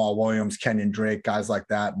want Jamal Williams, Kenyon Drake, guys like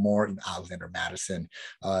that, more Alexander Madison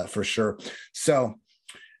for sure. So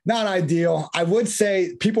not ideal. I would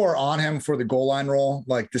say people are on him for the goal line role.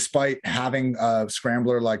 Like, despite having a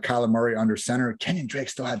scrambler like Kyler Murray under center, Kenyon Drake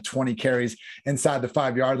still had 20 carries inside the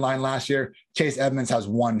 5-yard line last year. Chase Edmonds has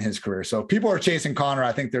 1 in his career. So people are chasing Conner.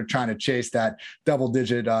 I think they're trying to chase that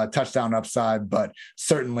double-digit touchdown upside, but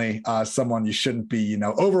certainly someone you shouldn't be,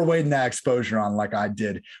 overweighting that exposure on, like I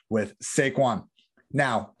did with Saquon.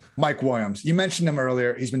 Now, Mike Williams, you mentioned him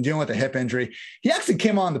earlier. He's been dealing with a hip injury. He actually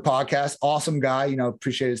came on the podcast. Awesome guy,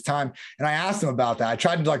 appreciate his time. And I asked him about that. I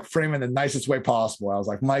tried to frame it in the nicest way possible. I was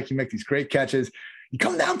like, Mike, you make these great catches. You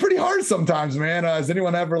come down pretty hard sometimes, man. Has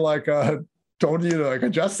anyone ever told you to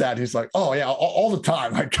adjust that? He's like, oh yeah, all the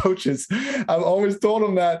time. My coaches, I've always told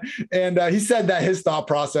him that. And he said that his thought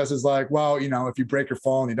process is like, well, if you break your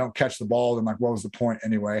fall and you don't catch the ball, then what was the point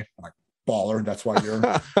anyway? I'm like, baller. That's why you're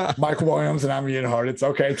Mike Williams and I'm Ian Hart. It's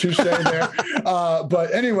okay. Touche there.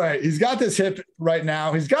 But anyway, he's got this hip right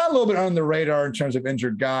now. He's got a little bit under the radar in terms of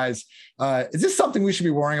injured guys. Is this something we should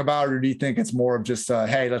be worrying about, or do you think it's more of just,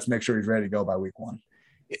 hey, let's make sure he's ready to go by week 1?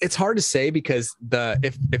 It's hard to say, because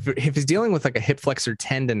if he's dealing with like a hip flexor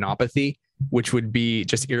tendinopathy, which would be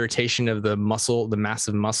just irritation of the muscle, the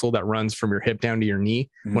massive muscle that runs from your hip down to your knee,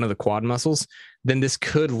 one of the quad muscles, then this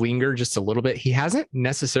could linger just a little bit. He hasn't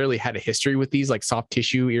necessarily had a history with these like soft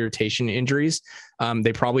tissue irritation injuries.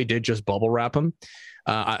 They probably did just bubble wrap him.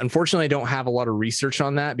 Unfortunately, I don't have a lot of research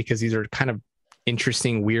on that because these are kind of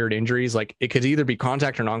interesting, weird injuries. Like it could either be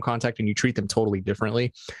contact or non-contact, and you treat them totally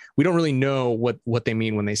differently. We don't really know what they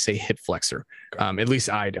mean when they say hip flexor. At least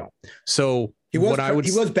I don't. So he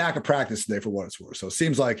was back at practice today for what it's worth. So it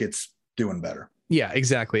seems like it's doing better. Yeah,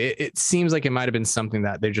 exactly. It seems like it might have been something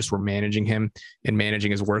that they just were managing him and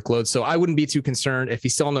managing his workload. So I wouldn't be too concerned if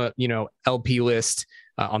he's still on the LP list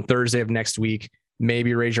on Thursday of next week.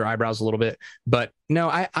 Maybe raise your eyebrows a little bit, but no,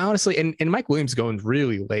 I honestly, and Mike Williams going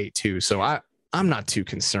really late too. So I'm not too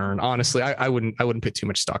concerned. Honestly, I wouldn't put too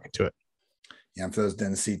much stock into it. Yeah, for those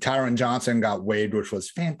didn't see, Tyron Johnson got waived, which was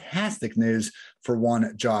fantastic news for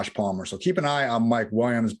one Josh Palmer. So keep an eye on Mike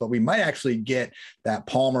Williams, but we might actually get that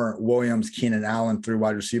Palmer, Williams, Keenan Allen through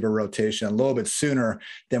wide receiver rotation a little bit sooner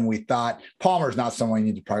than we thought. Palmer's not someone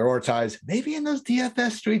you need to prioritize. Maybe in those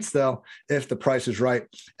DFS streets, though, if the price is right.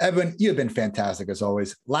 Edwin, you have been fantastic as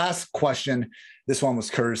always. Last question. This one was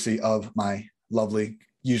courtesy of my lovely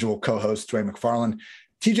usual co-host, Dwayne McFarland.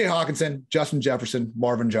 TJ Hawkinson, Justin Jefferson,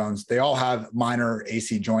 Marvin Jones, they all have minor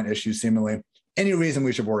AC joint issues, seemingly. Any reason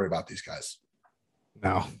we should worry about these guys?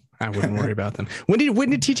 No, I wouldn't worry about them. When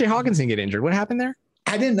did TJ Hawkinson get injured? What happened there?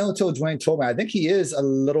 I didn't know until Dwayne told me. I think he is a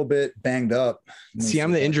little bit banged up. See,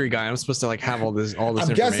 I'm the injury guy. I'm supposed to have all this I'm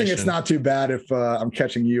guessing it's not too bad if I'm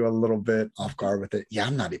catching you a little bit off guard with it. Yeah,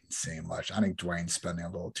 I'm not even saying much. I think Dwayne's spending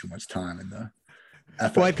a little too much time in the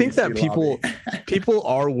FFPC Well, I think that lobby. people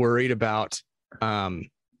are worried about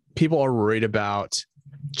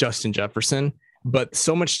Justin Jefferson, but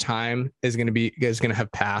so much time is going to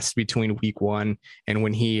have passed between week 1 and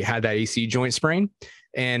when he had that AC joint sprain.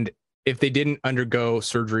 And if they didn't undergo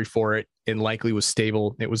surgery for it, it likely was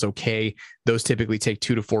stable. It was okay. Those typically take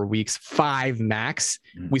 2 to 4 weeks, 5 max.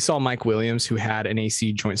 We saw Mike Williams, who had an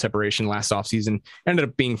AC joint separation last offseason, ended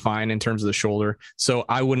up being fine in terms of the shoulder. So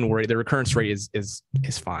I wouldn't worry. The recurrence rate is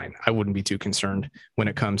fine. I wouldn't be too concerned when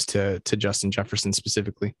it comes to Justin Jefferson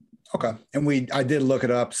specifically. Okay. And I did look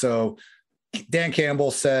it up. So Dan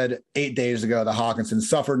Campbell said 8 days ago that Hawkinson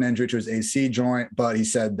suffered an injury to his AC joint, but he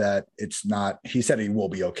said that he said he will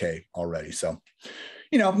be okay already. So,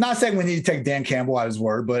 not saying we need to take Dan Campbell at his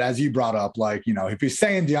word, but as you brought up, if he's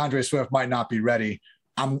saying DeAndre Swift might not be ready,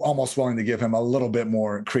 I'm almost willing to give him a little bit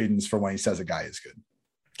more credence for when he says a guy is good.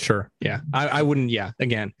 Sure. Yeah. I wouldn't. Yeah.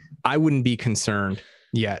 Again, I wouldn't be concerned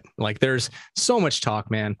yet. There's so much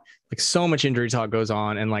talk, man. So much injury talk goes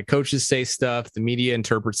on, and coaches say stuff, the media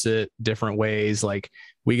interprets it different ways.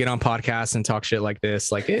 We get on podcasts and talk shit like this.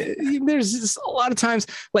 There's just a lot of times,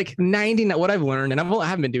 90, what I've learned, and I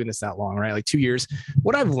haven't been doing this that long, right? 2 years.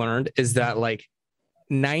 What I've learned is that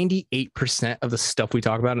 98% of the stuff we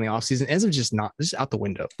talk about in the offseason ends up just out the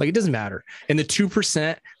window. It doesn't matter. And the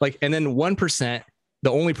 2%, and then 1%,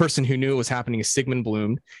 the only person who knew it was happening is Sigmund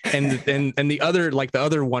Bloom, and the other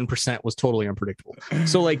 1% was totally unpredictable.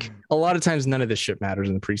 So a lot of times none of this shit matters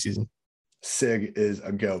in the preseason. Sig is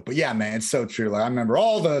a goat, but yeah, man, it's so true. I remember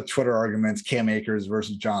all the Twitter arguments: Cam Akers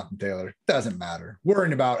versus Jonathan Taylor. Doesn't matter.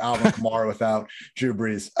 Worrying about Alvin Kamara without Drew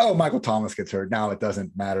Brees. Oh, Michael Thomas gets hurt. Now it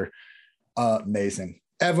doesn't matter. Amazing.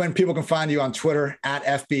 Edwin, people can find you on Twitter at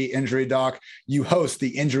FB Injury Doc. You host the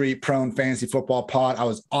Injury Prone Fantasy Football Pod. I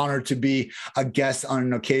was honored to be a guest on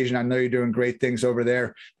an occasion. I know you're doing great things over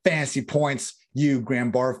there. Fantasy Points, you,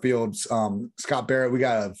 Graham Barfield, Scott Barrett. We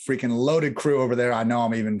got a freaking loaded crew over there. I know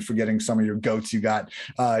I'm even forgetting some of your goats you got,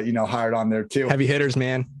 hired on there too. Heavy hitters,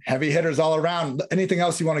 man. Heavy hitters all around. Anything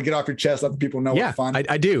else you want to get off your chest? Let the people know what to find.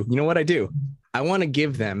 I do. You know what I do? I want to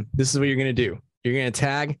give them, this is what you're going to do. You're going to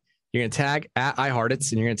tag at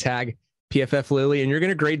iHeartits, and you're going to tag PFF Lily, and you're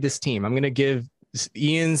going to grade this team. I'm going to give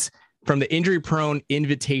Ian's from the Injury Prone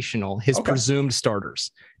Invitational, his presumed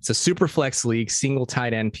starters. It's a super flex league, single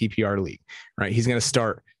tight end PPR league, right? He's going to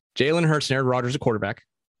start Jalen Hurts and Aaron Rodgers at quarterback.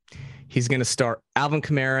 He's going to start Alvin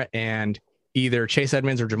Kamara and either Chase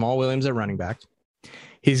Edmonds or Jamal Williams at running back.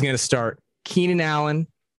 He's going to start Keenan Allen,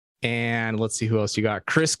 and let's see who else you got.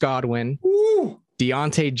 Chris Godwin,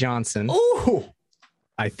 Deontay Johnson. Ooh.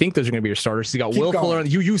 I think those are going to be your starters. You got Will Fuller.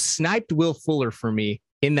 You sniped Will Fuller for me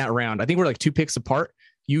in that round. I think we're 2 picks apart.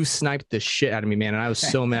 You sniped the shit out of me, man. And I was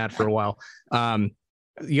so mad for a while.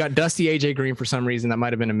 You got Dusty AJ Green for some reason. That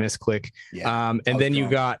might've been a misclick. Yeah, and then you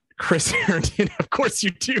got Chris Herndon. Of course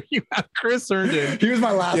you do. You have Chris Herndon. He was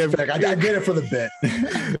my last pick. I did it for the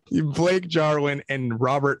bit. Blake Jarwin and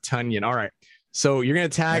Robert Tunyon. All right. So you're going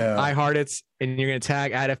to tag iHeartits, and you're going to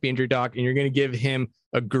tag at FB Injury Doc, and you're going to give him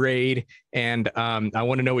a grade. And I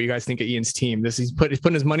want to know what you guys think of Ian's team. He's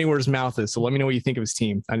putting his money where his mouth is. So let me know what you think of his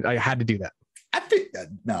team. I had to do that. I think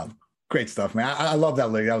no, Great stuff, man. I love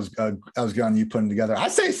that league. That was good on you putting together. I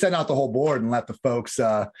say send out the whole board and let the folks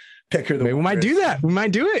pick who the Maybe we might do that. We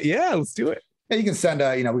might do it. Yeah, let's do it. Yeah, you can send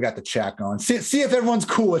we got the chat going. See if everyone's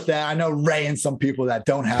cool with that. I know Ray and some people that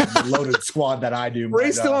don't have the loaded squad that I do.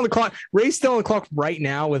 Ray's still on the clock. Ray's still on the clock right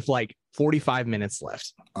now with like 45 minutes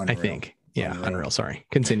left. Unreal. I think. Yeah, unreal. Sorry.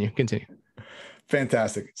 Continue.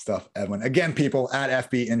 Fantastic stuff, Edwin. Again, people at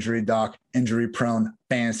FB Injury Doc, Injury Prone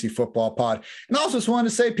Fantasy Football Pod. And also just wanted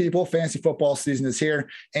to say, people, fantasy football season is here.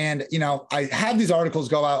 And, I have these articles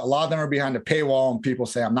go out. A lot of them are behind a paywall and people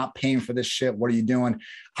say, I'm not paying for this shit. What are you doing?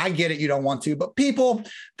 I get it. You don't want to, but people,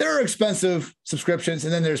 there are expensive subscriptions.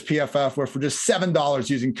 And then there's PFF where for just $7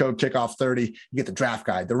 using code Kickoff30, you get the draft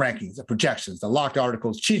guide, the rankings, the projections, the locked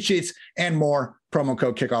articles, cheat sheets, and more. Promo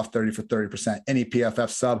code Kickoff30 for 30%, any PFF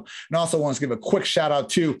sub. And also want to give a quick shout out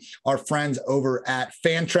to our friends over at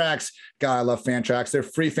Fantrax. God, I love Fantrax. Their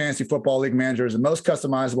free fantasy football league manager is the most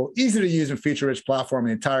customizable, easy to use, and feature-rich platform in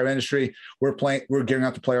the entire industry. We're gearing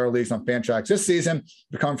up to play our leagues on Fantrax this season. If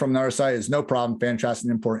you're coming from another site, it's no problem. Fantrax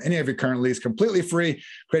can import any of your current leagues completely free.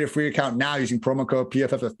 Create a free account now using promo code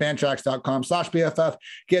PFF at fantrax.com/PFF.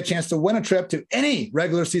 Get a chance to win a trip to any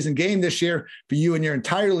regular season game this year for you and your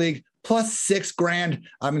entire league, plus $6,000.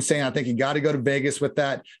 I've been saying, I think you got to go to Vegas with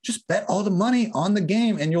that. Just bet all the money on the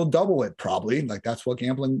game and you'll double it probably. Like that's what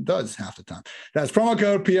gambling does half the time. That's promo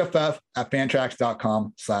code PFF at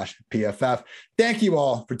fantrax.com/PFF. Thank you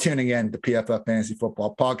all for tuning in to PFF Fantasy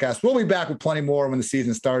Football Podcast. We'll be back with plenty more when the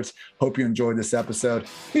season starts. Hope you enjoyed this episode.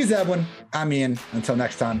 He's Edwin. I'm Ian. Until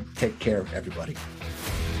next time, take care, everybody.